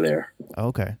first video there.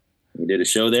 Okay. We did a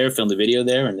show there, filmed a video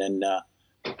there, and then the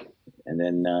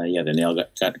nail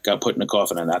got put in the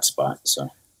coffin on that spot. So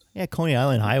yeah, Coney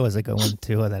Island High was a good one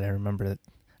too that I remember. That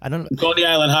I don't know. Coney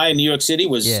Island High in New York City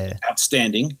was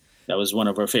outstanding. That was one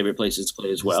of our favorite places to play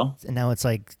as well. And now it's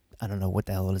like, I don't know what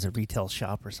the hell it is, a retail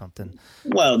shop or something.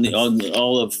 Well,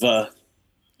 all of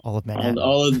Manhattan,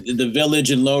 all of the Village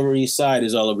and Lower East Side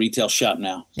is all a retail shop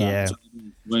now. So, yeah,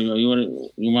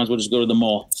 you might as well just go to the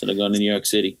mall instead of going to New York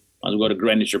City. Might as well go to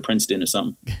Greenwich or Princeton or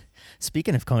something.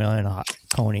 Speaking of Coney Island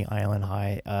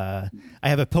High, I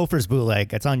have a Pilfer's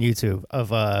bootleg. It's on YouTube of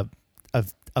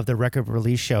the record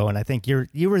release show, and I think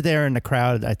you were there in the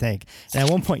crowd. I think, and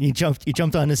at one point you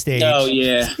jumped on the stage. Oh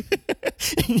yeah.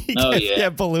 You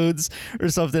had balloons or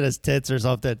something as tits or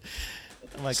something.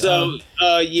 I'm like,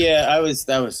 I was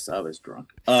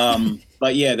drunk.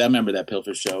 But yeah, I remember that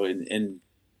Pilfer show, and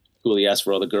Cooley asked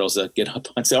for all the girls to get up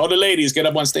and say, all the ladies get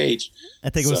up on stage.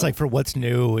 I think it was like for What's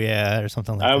New, or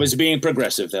something like that. I was being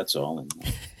progressive, that's all, and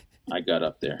I got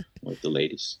up there with the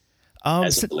ladies.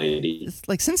 As a lady.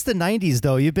 Like since the 90s,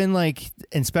 though, you've been like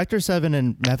Inspector 7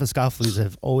 and Mephiskapheles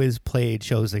have always played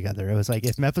shows together. It was like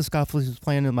if Mephiskapheles was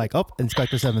playing, I'm like, oh,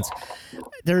 Inspector 7's.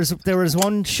 There was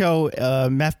one show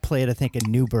Meph played, I think,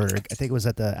 in Newburgh. I think it was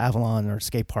at the Avalon or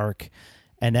skate park.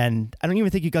 And then I don't even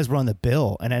think you guys were on the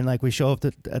bill. And then like we show up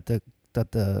at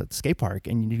the skate park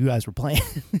and you guys were playing.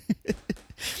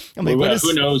 I'm like,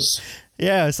 who knows?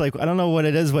 Yeah, it's like I don't know what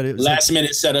it is, but it was last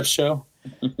minute setup show.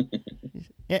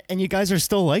 Yeah, and you guys are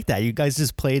still like that. You guys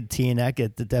just played TNEC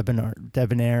at the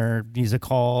Debonair Music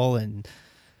Hall, and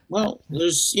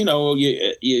there's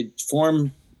you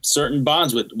form certain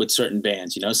bonds with certain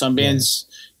bands. Some bands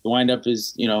you wind up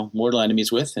as mortal enemies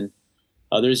with, and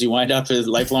others you wind up as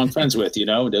lifelong friends with.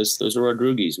 Those are our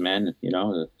droogies, man.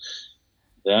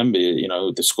 Them,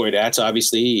 the Squidats,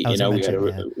 obviously. We had a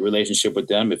relationship with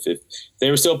them. If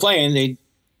they were still playing,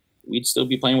 we'd still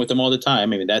be playing with them all the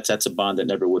time. I mean, that's a bond that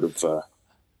never would have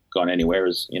gone anywhere.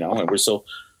 And we're still,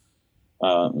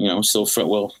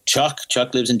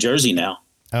 Chuck lives in Jersey now.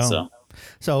 Oh.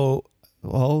 So,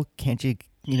 can't you,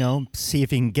 see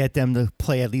if you can get them to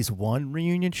play at least one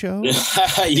reunion show? You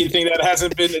think that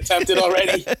hasn't been attempted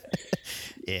already?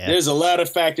 Yeah. There's a lot of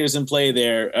factors in play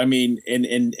there. I mean,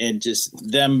 and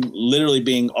just them literally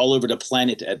being all over the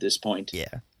planet at this point.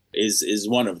 Yeah. Is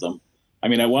one of them. I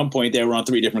mean, at one point they were on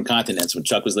 3 different continents when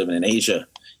Chuck was living in Asia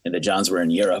and the Johns were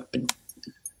in Europe and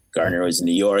Gardner was in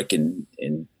New York and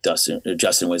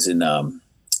Justin was in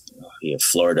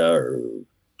Florida or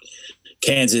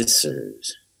Kansas or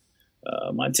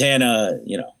Montana,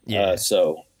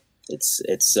 so it's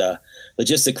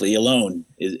logistically alone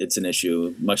it's an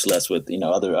issue, much less with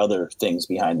other things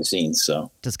behind the scenes.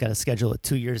 So just got to schedule it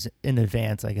 2 years in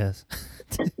advance, I guess.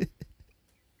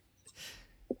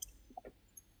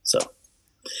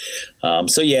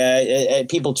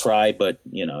 People try, but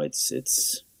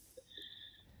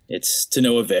it's to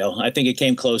no avail. I think it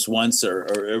came close once, or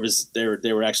it was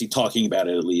they were actually talking about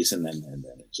it at least, and then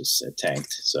it just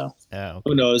tanked. So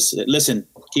Who knows? Listen,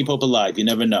 keep hope alive. You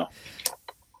never know.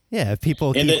 Yeah, if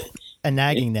people keep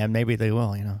nagging them, maybe they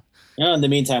will. In the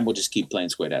meantime, we'll just keep playing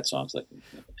Squidad songs like.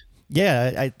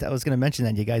 Yeah, I was going to mention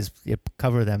that you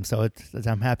cover them, so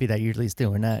I'm happy that you're at least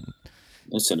doing that.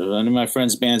 Listen, none of my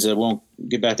friends' bands that won't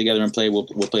get back together and play, we'll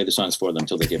play the songs for them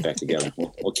until they get back together.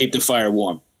 We'll keep the fire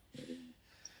warm.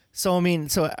 So I mean,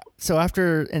 so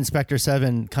after Inspector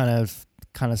 7 kind of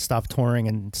stopped touring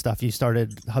and stuff, you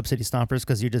started Hub City Stompers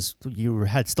because you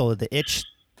had still the itch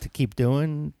to keep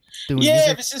doing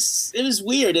Yeah, music? it was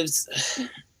weird. It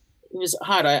was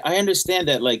odd. I understand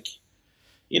that, like,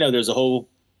 there's a whole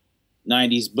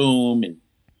 90s boom, and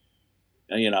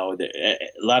a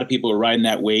lot of people were riding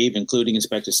that wave, including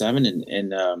Inspector 7,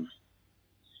 and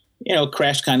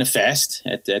crashed kind of fast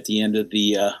at the end of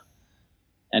the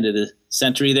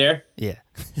century there. Yeah.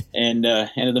 And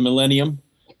end of the millennium.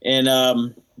 And I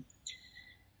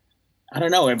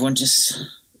don't know, everyone just,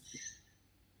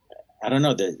 I don't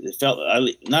know, it felt,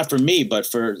 not for me, but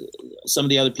for some of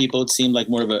the other people, it seemed like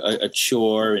more of a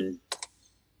chore and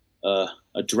a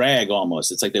drag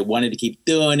almost. It's like they wanted to keep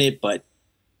doing it, but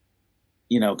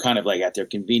kind of like at their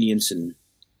convenience. And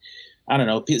I don't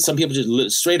know, some people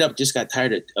just straight up just got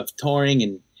tired of touring,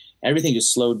 and everything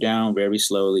just slowed down very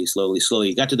slowly.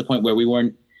 It got to the point where we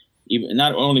weren't even,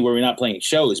 not only were we not playing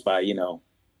shows by,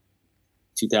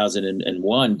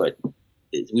 2001, but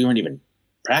we weren't even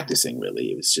practicing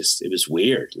really. It was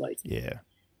weird. Like, yeah.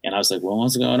 And I was like, well,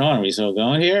 what's going on? Are we still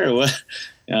going here? Or what?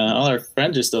 All our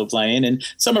friends are still playing, and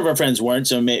some of our friends weren't.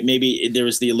 So maybe there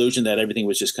was the illusion that everything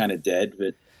was just kind of dead.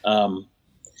 But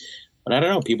I don't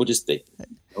know. People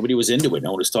nobody was into it.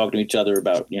 No one was talking to each other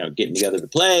about, getting together to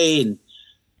play. And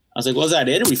I was like, well, is that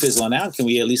it? Are we fizzling out? Can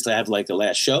we at least have like the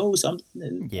last show or something?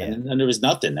 And there was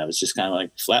nothing. That was just kind of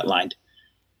like flatlined.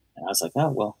 And I was like, oh,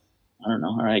 well, I don't know.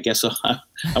 All right, I guess I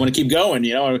want to keep going.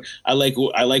 I like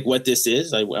what this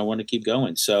is. I want to keep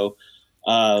going. So,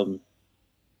 I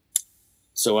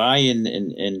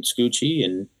and Scoochie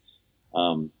and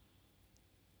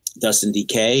Dustin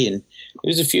DK, and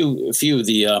there's a few of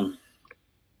the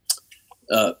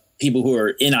people who were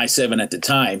in I-7 at the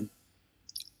time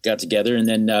got together, and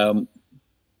then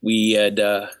we had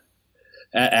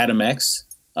Adam X.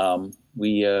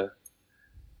 We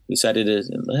decided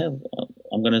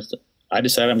I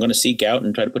decided I'm going to seek out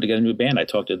and try to put together a new band. I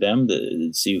talked to them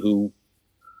to see who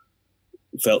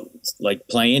felt like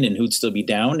playing and who'd still be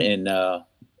down. And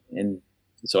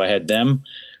so I had them.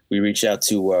 We reached out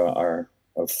to our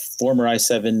former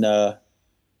I-7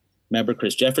 member,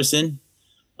 Chris Jefferson.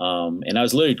 And I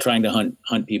was literally trying to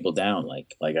hunt people down.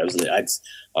 Like the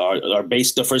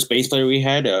first bass player we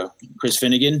had, Chris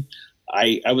Finnegan.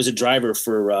 I was a driver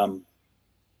for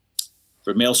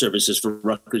mail services for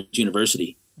Rutgers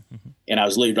University. Mm-hmm. And I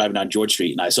was literally driving down George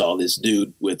Street, and I saw this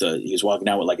dude he was walking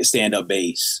down with like a stand-up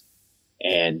bass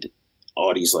and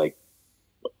all these like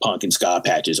punk and ska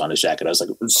patches on his jacket. I was like,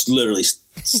 literally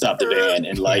stop the van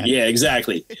and like, yeah,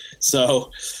 exactly.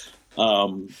 So,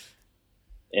 and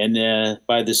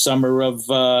by the summer of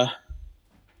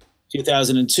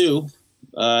 2002,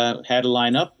 had a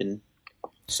lineup and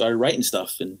started writing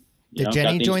stuff. And did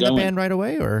Jenny join the band right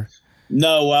away, or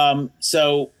no?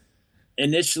 So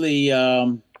initially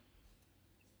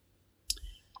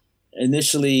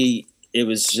it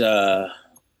was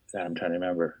God, I'm trying to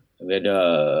remember. We had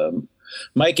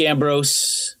Mike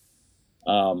Ambrose,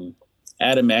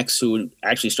 Adam X, who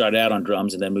actually started out on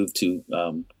drums and then moved to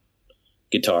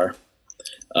guitar.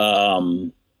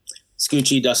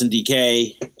 Scoochie, Dustin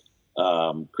DK,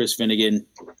 Chris Finnegan,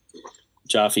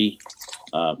 Jaffe,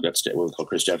 what we call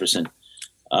Chris Jefferson.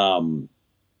 And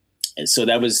so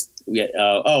that was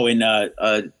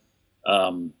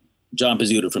John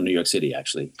Pizzuto from New York City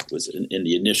actually was in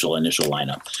the initial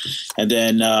lineup. And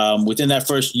then within that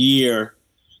first year,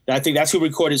 I think that's who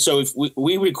recorded. So if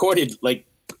we recorded like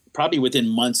probably within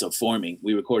months of forming,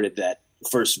 we recorded that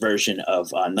first version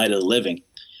of Night of the Living,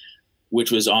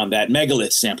 which was on that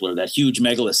Megalith sampler, that huge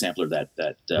Megalith sampler that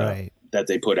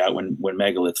they put out when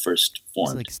Megalith first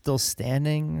formed. It's like Still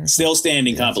Standing? Still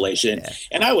Standing compilation. Yeah.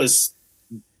 And I was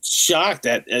shocked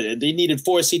that they needed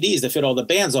 4 CDs to fit all the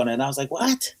bands on it. And I was like,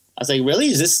 what? I was like, really?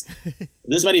 Is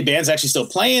this many bands actually still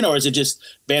playing, or is it just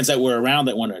bands that were around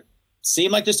that want to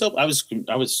seem like they're still? I was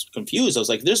confused. I was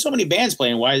like, there's so many bands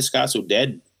playing. Why is ska so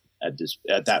dead at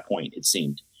that point? It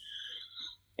seemed.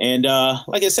 And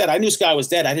like I said, I knew ska was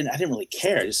dead. I didn't really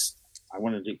care. I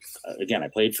wanted to. Again, I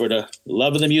played for the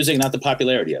love of the music, not the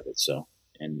popularity of it. So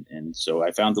and so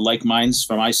I found the like minds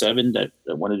from I-7 that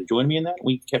wanted to join me in that.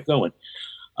 We kept going.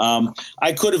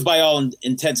 I could have, by all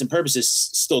intents and purposes,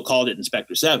 still called it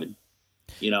Inspector 7,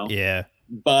 Yeah.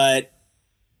 But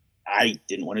I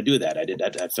didn't want to do that. I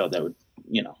felt that would,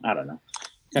 I don't know.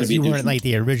 kind of You weren't like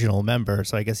the original member,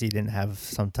 so I guess you didn't have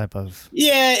some type of.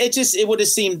 Yeah, it would have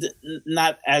seemed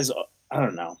not as, I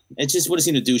don't know. It just would have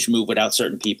seemed a douche move without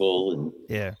certain people, and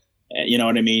Yeah. you know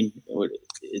what I mean.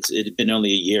 It had been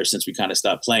only a year since we kind of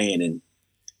stopped playing, and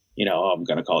I'm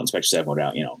gonna call Inspector Seven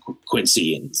without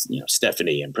Quincy and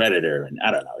Stephanie and Predator, and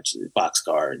I don't know, it's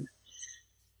Boxcar, and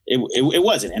it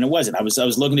wasn't. I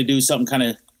was looking to do something kind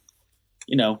of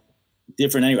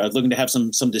different anyway. I was looking to have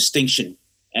some distinction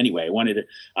anyway. I wanted to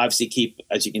obviously keep,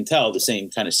 as you can tell, the same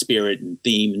kind of spirit and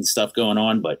theme and stuff going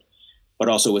on, but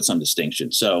also with some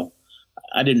distinction. So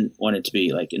I didn't want it to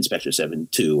be like Inspector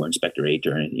 7-2 or Inspector 8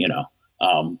 or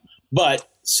but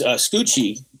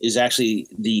Scoochie is actually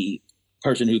the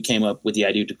person who came up with the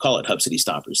idea to call it Hub City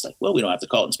Stompers. Like, well, we don't have to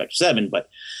call it Inspector 7, but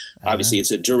obviously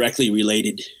it's a directly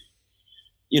related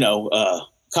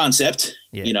concept.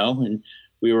 And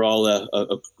we were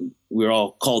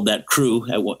all called that crew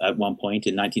at one point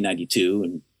in 1992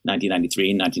 and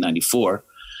 1993 and 1994,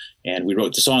 and we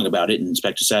wrote the song about it in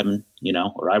Inspector 7.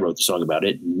 Or I wrote the song about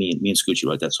it. And me and Scoochie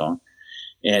wrote that song,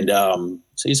 and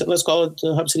so he said, "Let's call it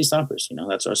Hub City Stompers."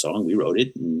 That's our song. We wrote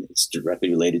it, and it's directly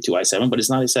related to I-7, but it's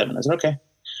not I-7. I said, okay.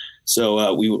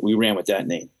 So we ran with that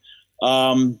name.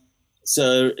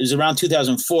 So it was around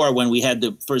 2004 when we had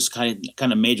the first kind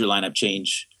of major lineup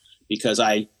change, because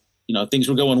things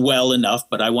were going well enough,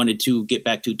 but I wanted to get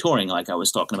back to touring like I was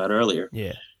talking about earlier.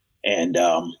 Yeah. And,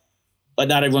 but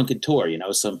not everyone could tour,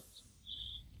 some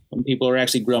people are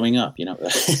actually growing up, I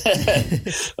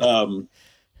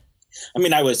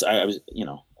mean, I was, I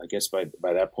guess by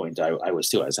that point I was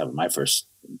too. I was having my first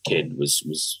kid was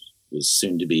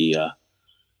soon to be,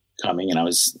 coming, and I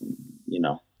was,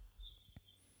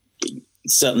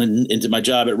 settling into my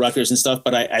job at Rutgers and stuff,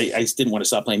 but I just didn't want to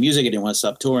stop playing music. I didn't want to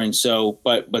stop touring. So,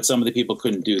 but some of the people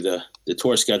couldn't do the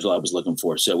tour schedule I was looking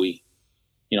for. So we,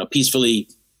 peacefully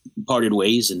parted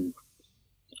ways, and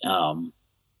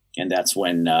that's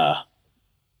when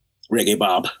Reggae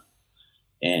Bob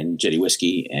and Jetty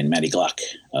Whiskey and Matty Glock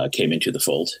came into the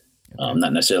fold. Okay.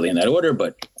 Not necessarily in that order,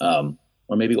 but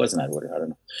or maybe it was in that order. I don't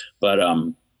know. But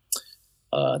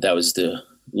that was the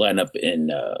lineup in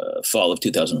fall of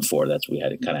 2004. That's we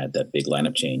had that big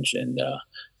lineup change, and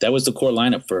that was the core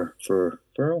lineup for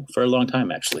a long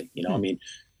time, actually. I mean,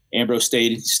 Ambrose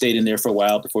stayed in there for a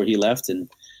while before he left, and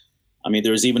I mean,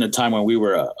 there was even a time when we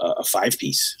were a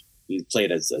 5-piece. We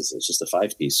played as just a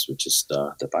 5-piece, with just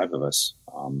the 5 of us.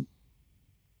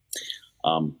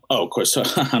 Of course,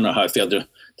 I don't know how I failed to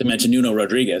mention Nuno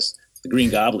Rodriguez, the Green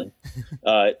Goblin.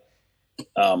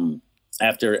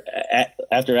 After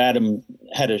Adam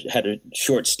had a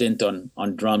short stint on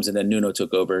drums, and then Nuno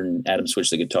took over, and Adam switched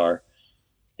the guitar.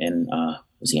 And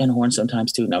was he on horn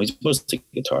sometimes too? No, he's mostly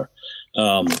guitar.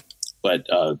 But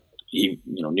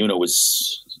Nuno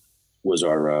was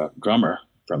our drummer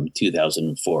from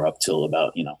 2004 up till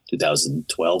about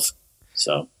 2012.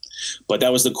 So, but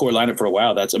that was the core lineup for a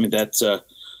while. That's that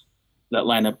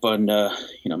lineup on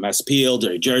Mass Appeal,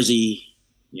 Dirty Jersey,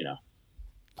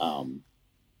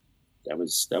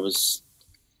 That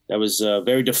was a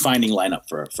very defining lineup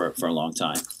for a long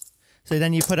time. So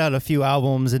then you put out a few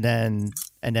albums, and then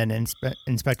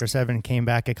Inspector 7 came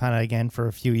back again for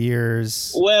a few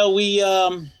years. Well, we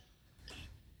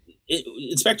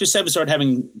Inspector 7 started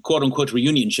having quote unquote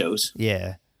reunion shows.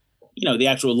 Yeah. The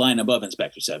actual line above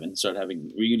Inspector 7 started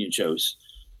having reunion shows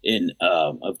in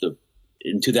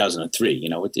 2003,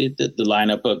 with the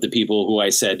lineup of the people who I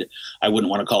said I wouldn't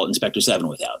want to call it Inspector 7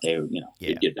 without.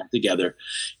 They'd get back together.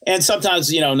 And sometimes,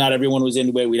 not everyone was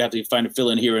into it. We'd have to find a fill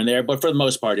in here and there. But for the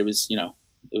most part, it was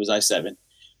I-7.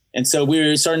 And so we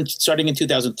were starting in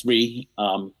 2003.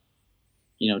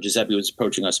 Giuseppe was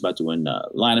approaching us about doing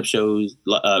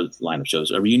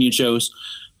reunion shows.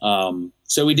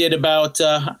 So we did about,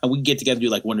 we get together, do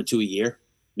like 1 or 2 a year,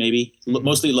 maybe. Mm-hmm.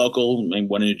 Mostly local, maybe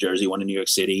one in New Jersey, one in New York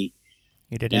City.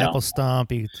 You did Apple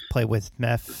Stomp. You played with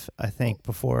Meth, I think,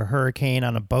 before Hurricane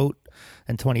on a boat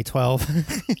in 2012.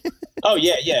 Oh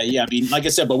yeah. I mean, like I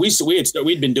said, but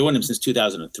we'd been doing them since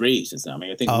 2003. Since then, I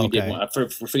mean, I think we did one. I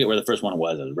forget where the first one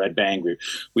was. It was Red Bang.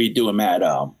 We do them at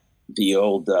the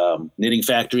old knitting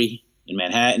factory in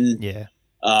Manhattan. Yeah.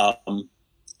 And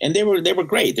they were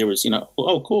great. There was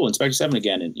oh cool, Inspector 7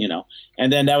 again,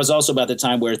 and then that was also about the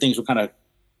time where things were kind of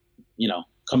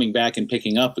coming back and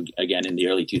picking up again in the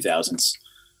early 2000s,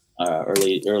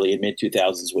 early and mid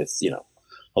 2000s, with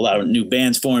a lot of new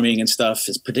bands forming and stuff,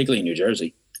 particularly in New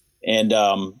Jersey. And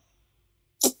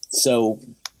so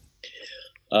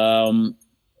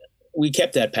we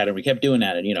kept that pattern. We kept doing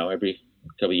that, and every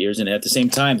couple of years. And at the same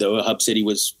time, though, Hub City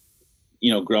was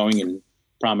growing in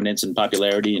prominence and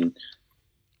popularity, and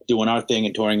doing our thing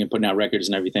and touring and putting out records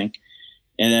and everything.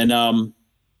 And then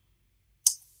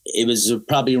it was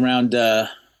probably around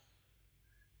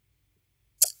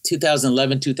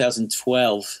 2011,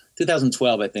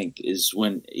 2012, I think, is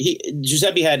when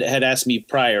Giuseppe had asked me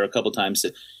prior a couple of times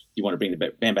that you want to bring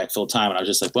the band back full time. And I was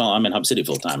just like, well, I'm in Hub City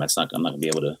full time. I'm not going to be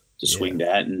able to swing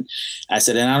that. And I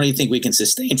said, and I don't even think we can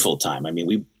sustain full time. I mean,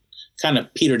 we kind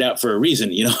of petered out for a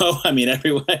reason, you know. I mean,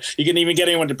 everyone, you couldn't even get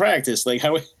anyone to practice. Like,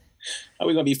 how are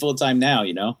we going to be full time now,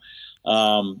 you know?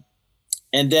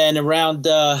 And then around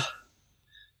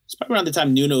it's probably around the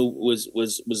time Nuno was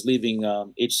leaving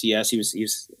HCS. He was you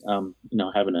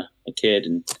know, having a kid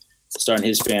and starting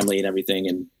his family and everything,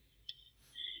 and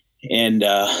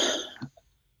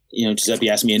you know, Giuseppe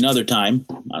asked me another time.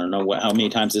 I don't know how many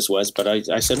times this was, but I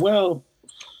said, the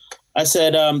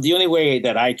only way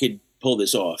that I could pull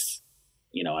this off,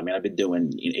 you know, I mean, I've been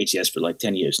doing HCS for like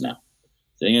 10 years now.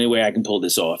 The only way I can pull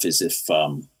this off is if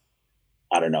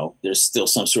I don't know, there's still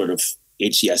some sort of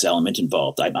HCS element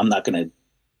involved. I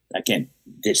can't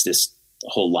ditch this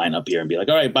whole lineup here and be like,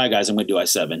 all right, bye guys, I'm going to do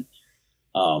I-7.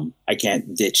 I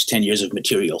can't ditch 10 years of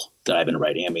material that I've been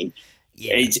writing. I mean,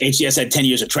 HCS had 10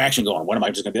 years of traction going. What am I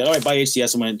just going to be like, all right, bye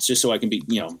HCS, and just so I can be,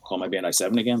 you know, call my band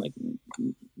I-7 again? Like,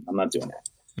 I'm not doing that.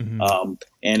 Mm-hmm.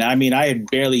 And I mean, I had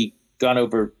barely gone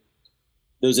over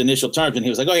those initial terms, and he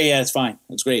was like, oh yeah, it's fine.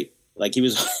 It's great. Like he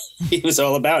was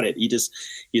all about it. He just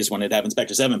wanted to have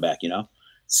Inspector 7 back, you know?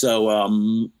 So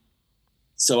all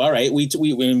right, we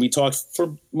talked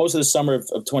for most of the summer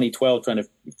of 2012, trying to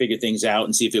figure things out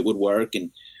and see if it would work.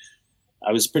 And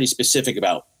I was pretty specific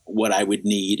about what I would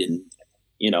need and,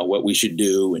 you know, what we should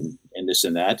do and this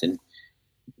and that. And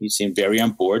he seemed very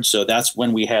on board. So that's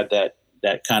when we had that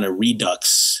kind of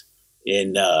redux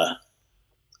in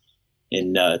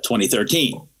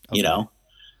 2013, okay. You know,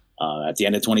 at the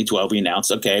end of 2012, we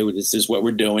announced, okay, this is what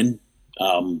we're doing.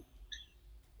 You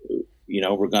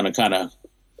know, we're going to kind of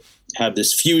have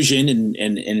this fusion and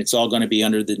it's all going to be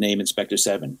under the name Inspector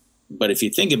 7. But if you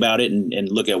think about it and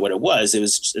look at what it was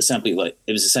essentially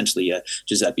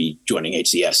Giuseppe joining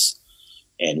HCS,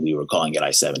 and we were calling it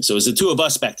I-7. So it was the two of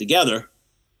us back together.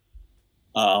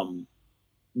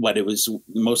 But it was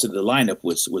most of the lineup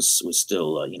was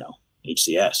still you know,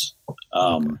 HCS.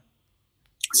 Okay.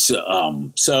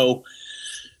 So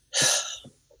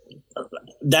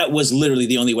that was literally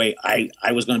the only way I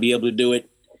was going to be able to do it.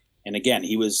 And again,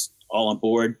 he was all on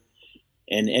board.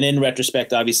 And in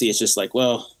retrospect, obviously, it's just like,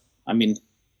 well, I mean,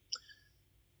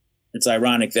 it's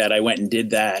ironic that I went and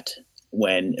did that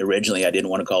when originally I didn't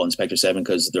want to call Inspector 7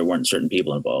 because there weren't certain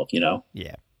people involved, you know?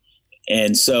 Yeah.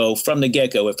 And so from the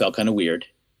get-go, it felt kind of weird.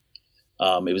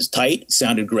 It was tight,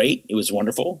 sounded great. It was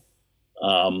wonderful.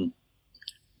 And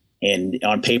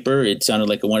on paper, it sounded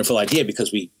like a wonderful idea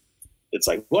because it's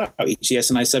like, wow, HCS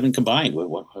and I-7 combined,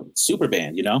 super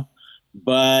band, you know?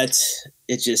 But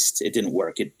it didn't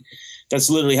work. That's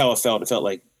literally how it felt. It felt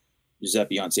like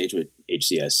Giuseppe on stage with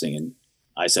HCS singing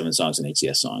I-7 songs and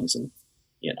HCS songs, and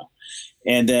you know,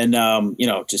 and then you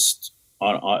know, just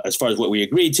on as far as what we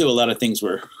agreed to, a lot of things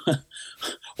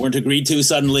weren't agreed to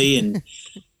suddenly, and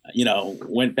you know,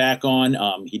 went back on.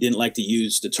 He didn't like to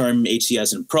use the term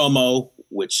HCS in promo,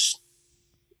 which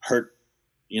hurt,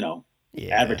 you know,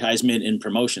 advertisement and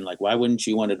promotion. Like, why wouldn't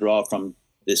you want to draw from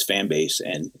this fan base?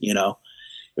 And you know,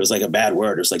 it was like a bad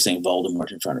word. It was like saying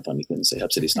Voldemort in front of him. You couldn't say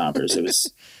Hub City Stompers.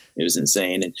 It was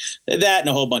insane. And that and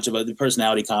a whole bunch of other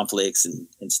personality conflicts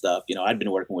and stuff. You know, I'd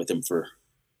been working with him for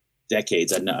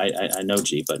decades. I know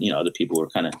G, but you know, other people were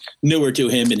kind of newer to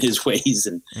him and his ways.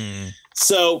 And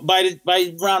so by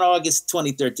around August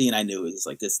 2013, I knew it was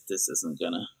like, this isn't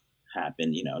going to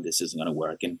happen. You know, this isn't going to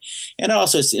work. And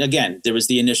also, again, there was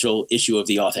the initial issue of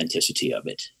the authenticity of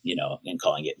it, you know, and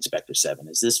calling it Inspector 7.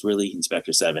 Is this really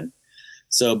Inspector 7?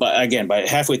 So, but again, by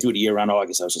halfway through the year, around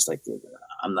August, I was just like,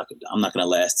 I'm not going to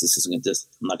last. I'm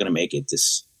not going to make it.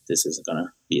 This isn't going to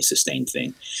be a sustained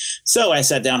thing. So I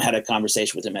sat down, had a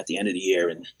conversation with him at the end of the year,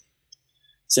 and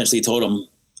essentially told him,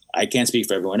 I can't speak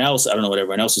for everyone else. I don't know what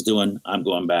everyone else is doing. I'm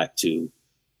going to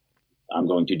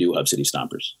do Hub City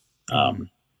Stompers.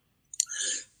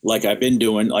 Like I've been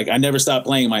doing, like I never stopped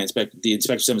playing the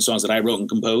Inspector 7 songs that I wrote and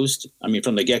composed. I mean,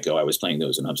 from the get-go, I was playing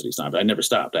those in Hub City Stompers. I never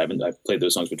stopped. I've played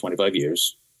those songs for 25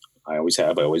 years. I always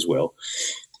have. I always will.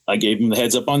 I gave him the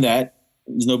heads up on that.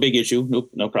 It was no big issue.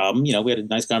 No problem. You know, we had a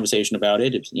nice conversation about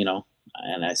it, you know,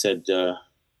 and I said,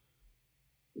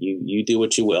 you do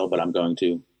what you will, but I'm going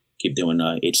to keep doing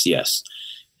HCS.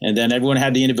 And then everyone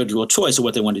had the individual choice of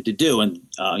what they wanted to do. And,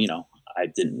 you know, I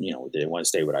didn't, you know, they didn't want to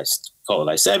stay with call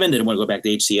it I-7, didn't want to go back to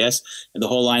HCS, and the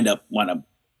whole lineup wound up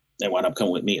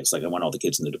coming with me. It's like I want all the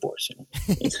kids in the divorce, you know?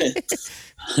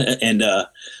 And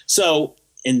so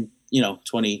in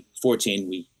 2014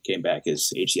 we came back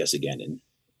as HCS again,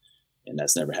 and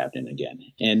that's never happening again.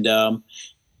 And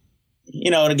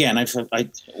and again,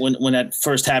 when that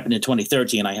first happened in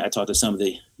 2013, I talked to some of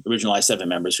the original I7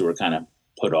 members who were kind of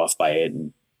put off by it,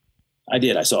 and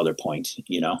I saw their point,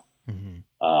 and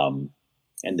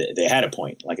they had a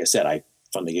point. Like I said,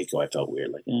 from the get-go, I felt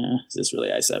weird, like, is this really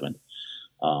I7?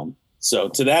 So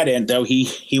to that end, though,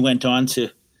 he went on to,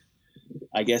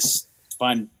 I guess,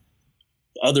 find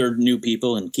other new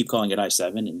people and keep calling it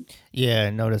I7. And I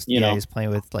noticed. He's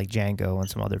playing with like Django and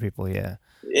some other people. Yeah,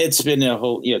 it's been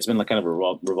it's been like kind of a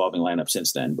revolving lineup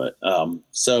since then. But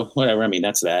so whatever. I mean,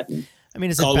 that's that. And I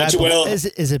mean, is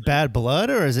it bad blood,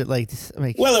 or is it like?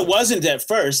 Well, it wasn't at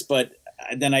first, but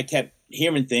then I kept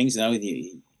hearing things.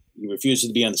 He refuses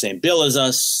to be on the same bill as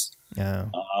us. Yeah.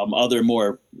 Other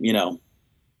more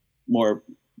more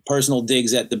personal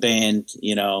digs at the band.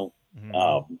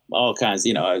 All kinds.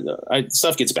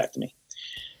 Stuff gets back to me,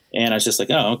 and I was just like,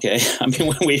 oh, okay. I mean,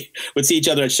 when we would see each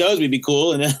other at shows, we'd be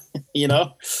cool, and then, he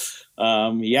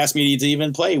asked me to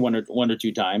even play one or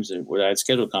two times where I had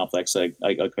scheduled conflicts I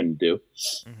couldn't do.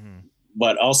 Mm-hmm.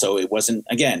 But also, it wasn't,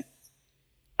 again,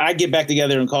 I'd get back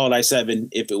together and call it I7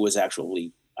 if it was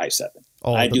actually I7.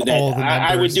 I do that.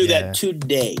 I would do that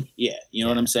today. Yeah. You know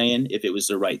what I'm saying? If it was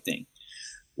the right thing.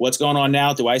 What's going on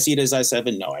now? Do I see it as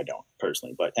I7? No, I don't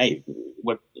personally. But hey,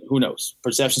 who knows?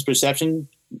 Perception's perception.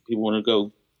 People want to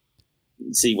go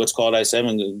see what's called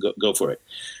I7, go for it.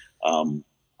 I'm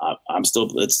still.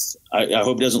 I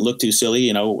hope it doesn't look too silly.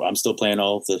 I'm still playing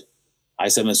all the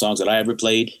I7 songs that I ever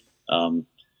played.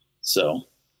 So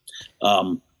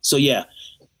yeah.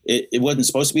 It wasn't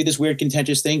supposed to be this weird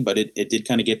contentious thing, but it did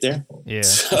kind of get there. Yeah.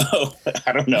 So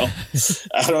I don't know.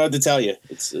 I don't know what to tell you.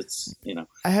 It's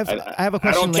I have a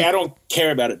question. I don't care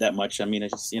about it that much. I mean, I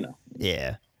just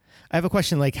Yeah. I have a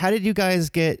question. Like, how did you guys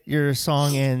get your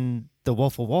song in The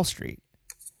Wolf of Wall Street?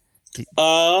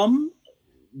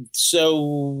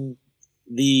 So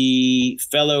the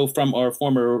fellow from our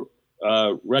former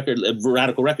record,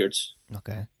 Radical Records,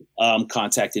 okay,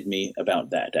 contacted me about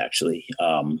that actually.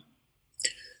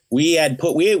 We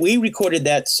recorded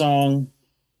that song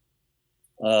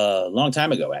a long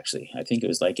time ago, actually. I think it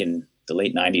was like in the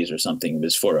late 90s or something. It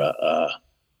was for a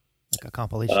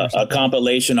compilation. A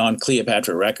compilation on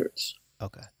Cleopatra Records.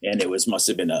 Okay. And it must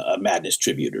have been a Madness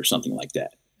tribute or something like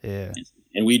that. Yeah.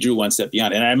 And we drew One Step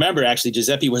Beyond. And I remember actually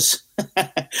Giuseppe was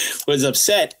was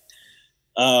upset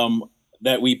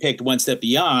that we picked One Step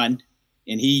Beyond,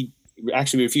 and he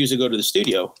actually refused to go to the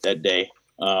studio that day.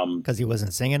 Because he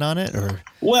wasn't singing on it, or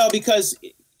because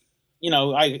I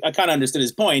kind of understood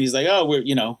his point. He's like, oh,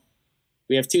 we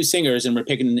have two singers and we're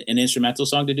picking an instrumental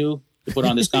song to put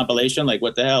on this compilation. Like,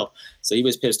 what the hell? So he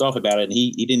was pissed off about it, and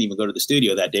he didn't even go to the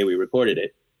studio that day we recorded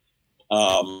it.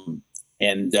 And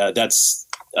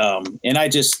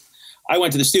I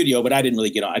went to the studio, but I didn't really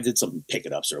get on. I did some pick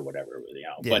it ups or whatever,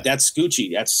 But that's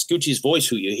Scoochie. That's Scoochie's voice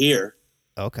who you hear.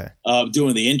 Okay.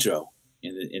 Doing the intro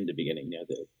in the beginning.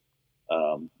 The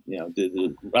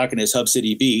rocking his Hub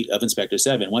City beat of Inspector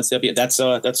 7. One Step, that's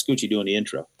Scoochie doing the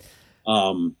intro.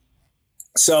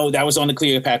 So that was on the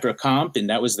Cleopatra comp, and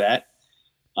that was that.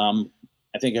 I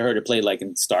think I heard it played like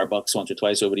in Starbucks once or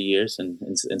twice over the years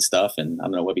and stuff, and I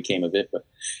don't know what became of it, but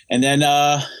and then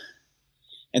all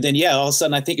of a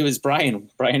sudden I think it was Brian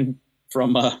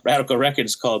from Radical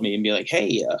Records called me and be like,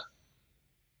 hey, I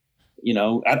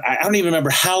don't even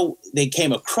remember how they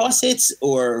came across it,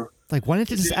 or like, why didn't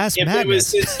you just ask if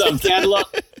Madness? It was some catalog.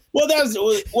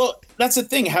 That's the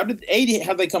thing. How did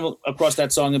how they come across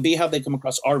that song, and B, how they come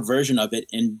across our version of it,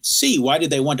 and C, why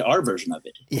did they want our version of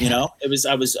it? Yeah.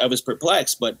 I was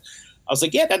perplexed, but I was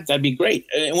like, yeah, that'd be great.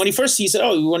 And when he said,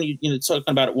 oh, we want talking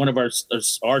about one of our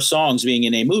songs being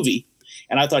in a movie,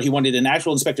 and I thought he wanted an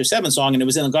actual Inspector 7 song, and it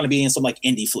was going to be in some like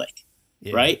indie flick.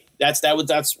 Yeah. Right. That's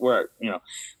where,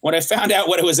 when I found out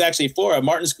what it was actually for, a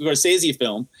Martin Scorsese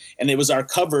film, and it was our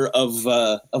cover of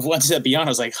One Step Beyond,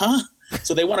 I was like, huh?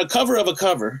 So they want a cover of a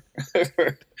cover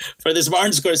for this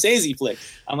Martin Scorsese flick.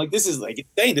 I'm like, this is like,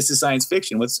 dang, this is science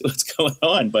fiction. What's going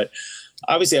on? But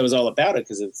obviously I was all about it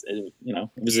because it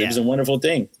was a wonderful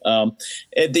thing.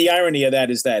 The irony of that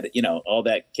is that, all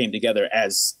that came together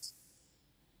as,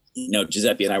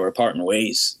 Giuseppe and I were parting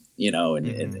ways,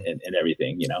 and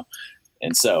everything,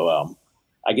 And so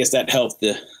I guess that helped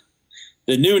the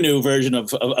new version of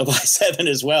I7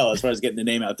 as well, as far as getting the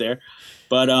name out there.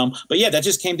 But yeah, that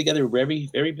just came together very,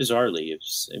 very bizarrely.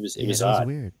 It was odd.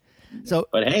 Weird. So,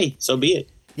 but hey, so be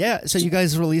it. Yeah. So you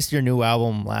guys released your new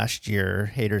album last year,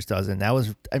 Haters Dozen. That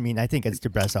was, I think it's the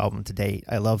best album to date.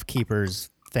 I love Keeper's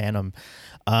Phantom.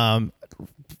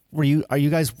 Are you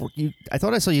guys? I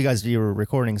thought I saw you guys. You were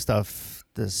recording stuff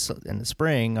this in the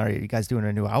spring. Are you guys doing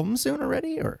a new album soon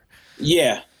already, or?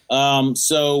 Yeah.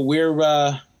 So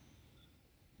we're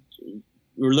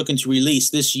looking to release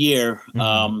this year,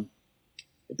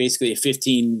 basically a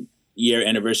 15-year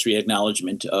anniversary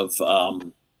acknowledgement of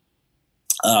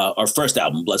our first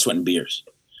album, Blood, Sweat, and Beers.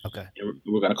 Okay.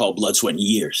 We're going to call it Blood, Sweat, and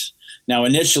Years. Now,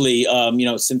 initially,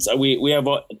 since we have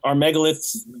our Megalith,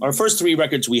 our first 3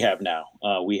 records we have now,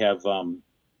 we have Blood,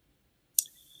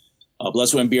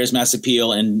 Sweat, and Beers, Mass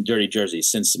Appeal, and Dirty Jersey,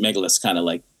 since Megalith's kind of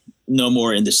like no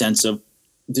more in the sense of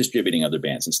distributing other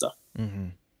bands and stuff.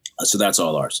 So that's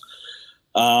all ours.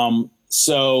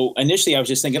 So initially I was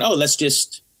just thinking, let's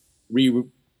just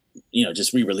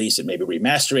re-release it, maybe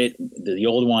remaster it, the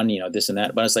old one, this and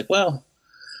that. But I was like,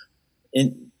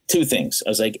 in 2 things. I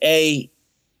was like,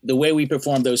 the way we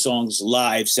perform those songs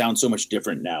live sounds so much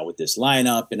different now with this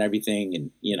lineup and everything.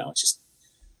 And,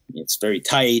 it's very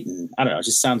tight and I don't know, it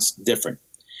just sounds different.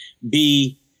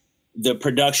 B, the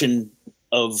production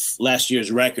of last year's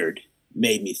record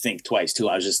made me think twice too.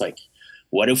 I was just like,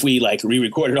 what if we like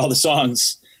re-recorded all the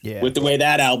songs with the way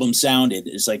that album sounded?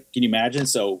 It's like, can you imagine?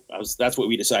 So that's what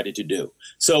we decided to do.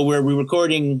 So we're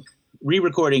re-recording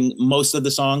most of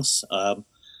the songs.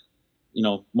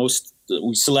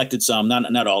 We selected some,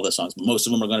 not all the songs, but most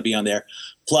of them are going to be on there.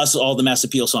 Plus all the Mass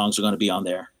Appeal songs are going to be on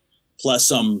there. Plus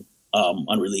some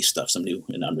unreleased stuff, some new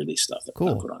and unreleased stuff that we're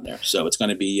going to put on there. So it's going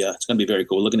to be very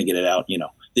cool. We're looking to get it out,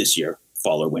 this year,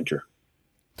 fall or winter.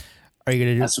 Are you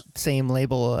going to do the same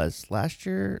label as last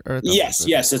year?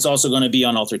 Yes. It's also going to be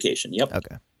on Altercation. Yep.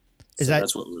 Okay. Is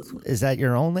that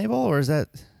your own label or is that?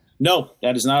 No,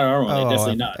 that is not our own.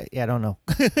 Definitely not. Yeah, I don't know.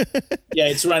 Yeah,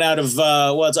 it's run out of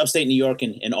it's upstate New York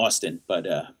in Austin, but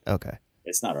okay,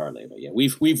 it's not our label. Yeah,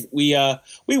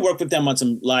 we worked with them on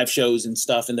some live shows and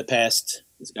stuff in the past.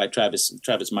 This guy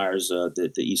Travis Myers,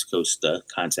 the East Coast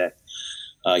contact.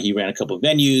 He ran a couple of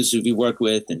venues who we worked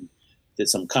with and did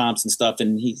some comps and stuff.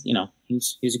 And he's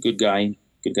a good guy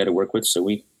to work with. So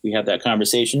we had that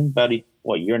conversation about a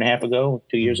year and a half ago,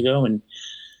 2 years ago,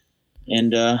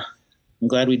 and I'm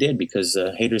glad we did because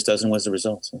Haters Dozen was the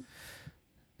result. So.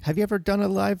 Have you ever done a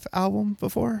live album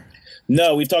before?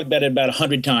 No, we've talked about it about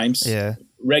 100 times. Yeah.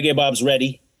 Reggae Bob's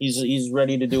ready. He's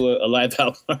ready to do a live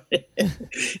album.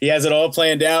 He has it all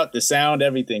planned out, the sound,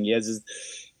 everything. He has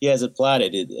it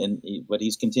plotted, but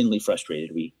he's continually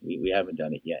frustrated. We haven't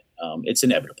done it yet. It's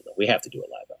inevitable. We have to do a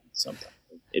live album sometime.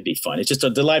 It'd be fun. It's just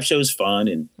the live show is fun,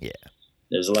 and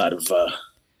there's a lot of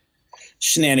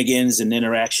shenanigans and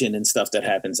interaction and stuff that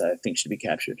happens. I think should be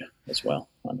captured as well.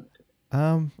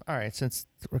 All right, since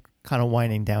we're kind of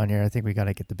winding down here, I think we got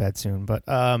to get to bed soon. But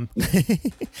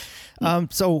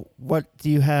so what do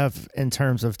you have in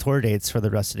terms of tour dates for the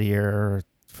rest of the year, or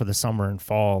for the summer and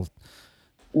fall?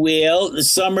 Well, the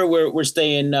summer we're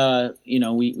staying.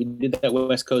 We did that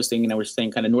West Coast thing, and we're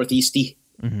staying kind of northeasty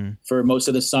for most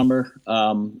of the summer.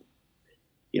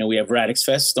 We have Radix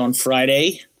Fest on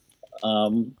Friday,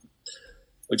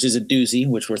 which is a doozy,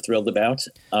 which we're thrilled about.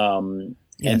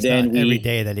 And then every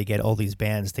day that you get all these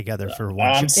bands together for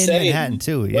one in Manhattan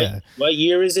too. Yeah. What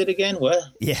year is it again? What?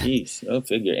 Yeah. Jeez, go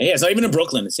figure. Yeah, it's not even in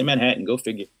Brooklyn. It's in Manhattan. Go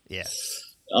figure. Yeah.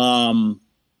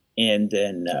 And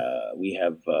then we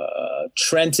have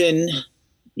Trenton,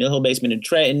 Mill Hill Basement in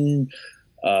Trenton.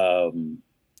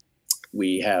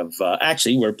 We have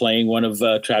we're playing one of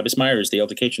Travis Myers, the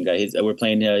Altercation guy. We're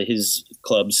playing his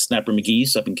club, Snapper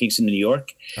McGee's, up in Kingston, New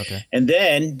York. Okay. And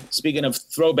then, speaking of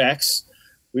throwbacks,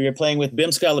 we are playing with Bim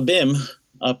Scalabim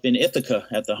up in Ithaca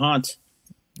at the Haunt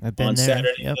on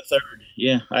Saturday the 3rd.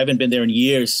 Yeah, I haven't been there in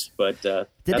years, but that's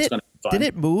going to be fun. Did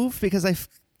it move? Because I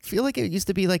feel like it used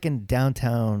to be like in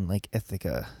downtown, like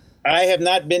Ithaca. I have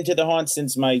not been to the Haunt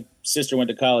since my sister went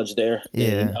to college there.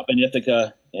 Up in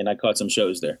Ithaca, and I caught some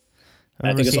shows there.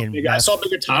 I saw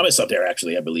Bigger Thomas up there,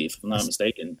 actually, I believe, if I'm not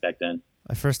mistaken, back then.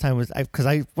 My first time was because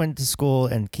I went to school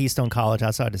in Keystone College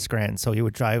outside of Scranton, so you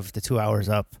would drive the 2 hours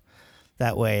up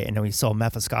that way, and then we saw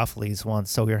Mephistopheles once.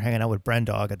 So we were hanging out with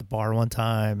Brendog at the bar one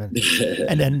time, and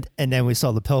and then we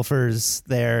saw the Pilfers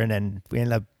there, and then we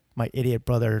ended up. My idiot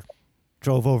brother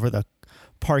drove over the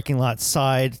parking lot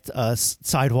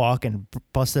sidewalk and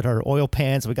busted our oil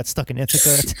pans. We got stuck in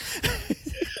Ithaca.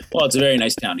 Well, it's a very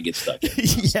nice town to get stuck in.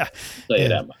 Yeah. Tell you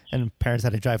that much. And parents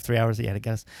had to drive 3 hours, I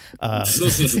guess.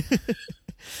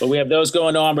 But we have those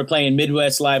going on. We're playing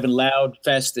Midwest Live and Loud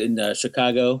Fest in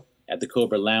Chicago at the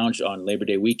Cobra Lounge on Labor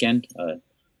Day weekend.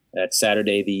 That's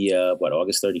Saturday, the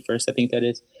August 31st, I think that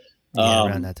is.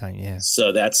 Around that time, yeah.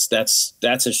 So that's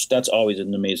always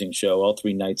an amazing show. All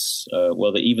 3 nights.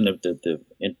 Even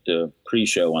the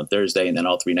pre-show on Thursday, and then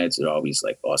all 3 nights are always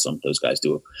like awesome. Those guys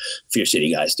Fear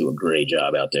City guys do a great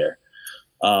job out there.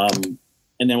 And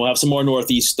then we'll have some more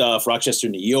Northeast stuff. Rochester,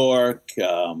 New York.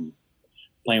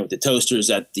 Playing with the Toasters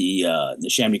at the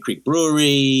Neshaminy Creek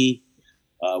Brewery.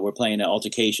 We're playing an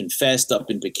Altercation Fest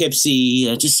up in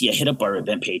Poughkeepsie. Just hit up our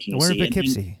event page. And Where in see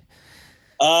Poughkeepsie?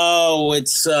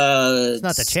 It's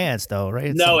not the Chance though,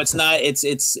 right? It's not. It's.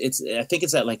 I think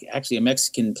it's at actually a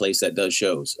Mexican place that does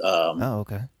shows.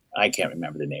 Okay. I can't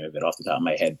remember the name of it off the top of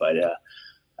my head, but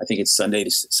I think it's Sunday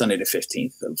the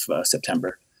 15th of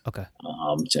September. Okay.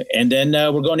 And then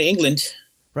we're going to England.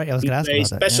 Right. I was going to ask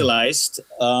about that. Specialized.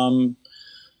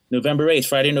 November 8th,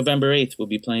 Friday, November 8th, we'll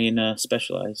be playing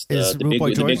Specialized. Is the big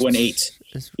one 8.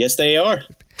 Yes, they are.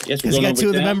 Yes, because you got 2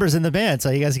 of the members in the band, so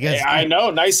you guys. Hey, I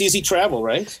know, nice, easy travel,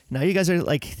 right? Now you guys are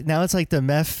now it's like the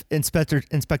Meth Inspector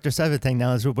 7 thing.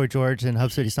 Now it's Rude Boy George and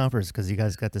Hub City Stompers because you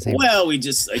guys got the same. Well, we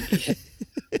just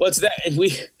what's that?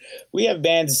 We have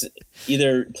bands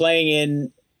either playing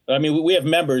in. I mean, we have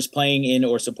members playing in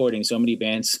or supporting so many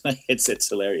bands. It's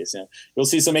hilarious. Yeah. You'll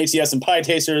see some ATS and Pie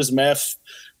Tasters, Meth,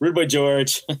 Rude Boy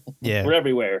George. Yeah, we're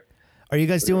everywhere. Are you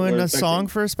guys doing a song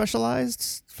for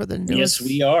Specialized for the newest? Yes,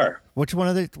 we are. Which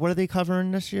one what are they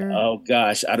covering this year? Oh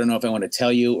gosh, I don't know if I want to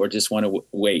tell you or just want to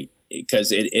wait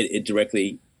because it'll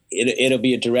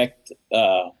be a direct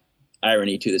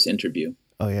irony to this interview.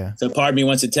 Oh yeah. So part of me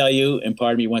wants to tell you, and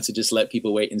part of me wants to just let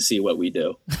people wait and see what we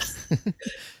do.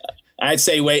 I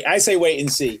say wait and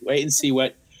see. Wait and see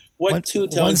what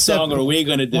two-tone song are we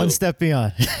going to do? One step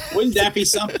beyond. Wouldn't that be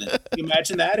something? Can you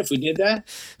imagine that if we did that?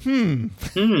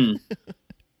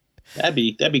 That'd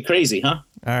be crazy, huh?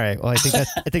 All right. Well, I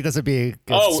think this would be a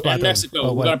good spot. And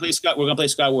Mexico. We're gonna play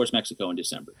Sky Wars Mexico in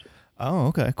December. Oh,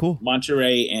 okay, cool.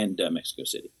 Monterrey and Mexico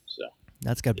City. So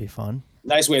that's gotta be fun.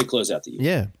 Nice way to close out the year.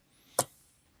 Yeah.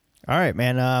 All right,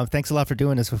 man. Thanks a lot for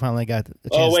doing this. We finally got the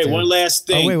chance. Oh wait, one last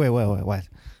thing. Oh wait. What?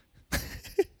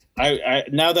 I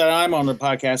now that I'm on the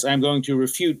podcast, I'm going to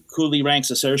refute Cooley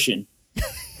Rank's assertion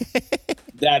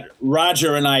that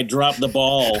Roger and I dropped the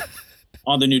ball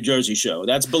on the New Jersey show.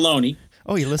 That's baloney.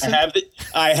 Oh, you listen?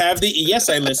 Yes,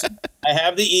 I listen. I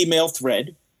have the email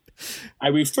thread. I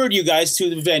referred you guys to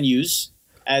the venues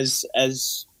as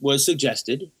was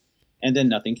suggested, and then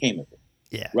nothing came of it.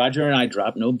 Yeah. Roger and I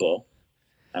dropped no ball.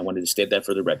 I wanted to state that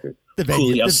for the record.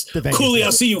 Cooley,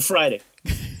 I'll see you Friday.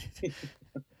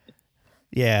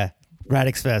 Yeah.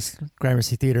 Radix Fest,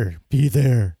 Gramercy Theater, be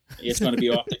there. It's going to be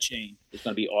off the chain. It's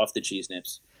going to be off the cheese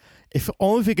nips. If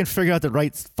only we can figure out the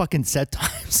right fucking set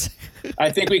times.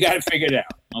 I think we got it figured out.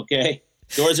 Okay,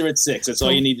 doors are at 6. That's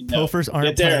all you need to know. Tophers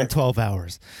aren't playing 12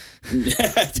 hours.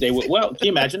 Well, can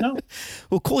you imagine though?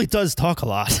 Well, Cooley does talk a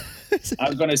lot. I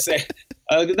was going to say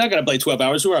they're not going to play 12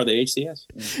 hours. Who are they? HCS.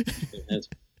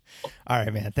 All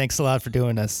right, man. Thanks a lot for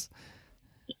doing this.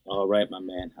 All right, my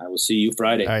man. I will see you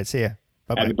Friday. All right, see ya.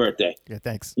 Bye-bye. Happy birthday. Yeah,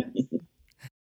 thanks.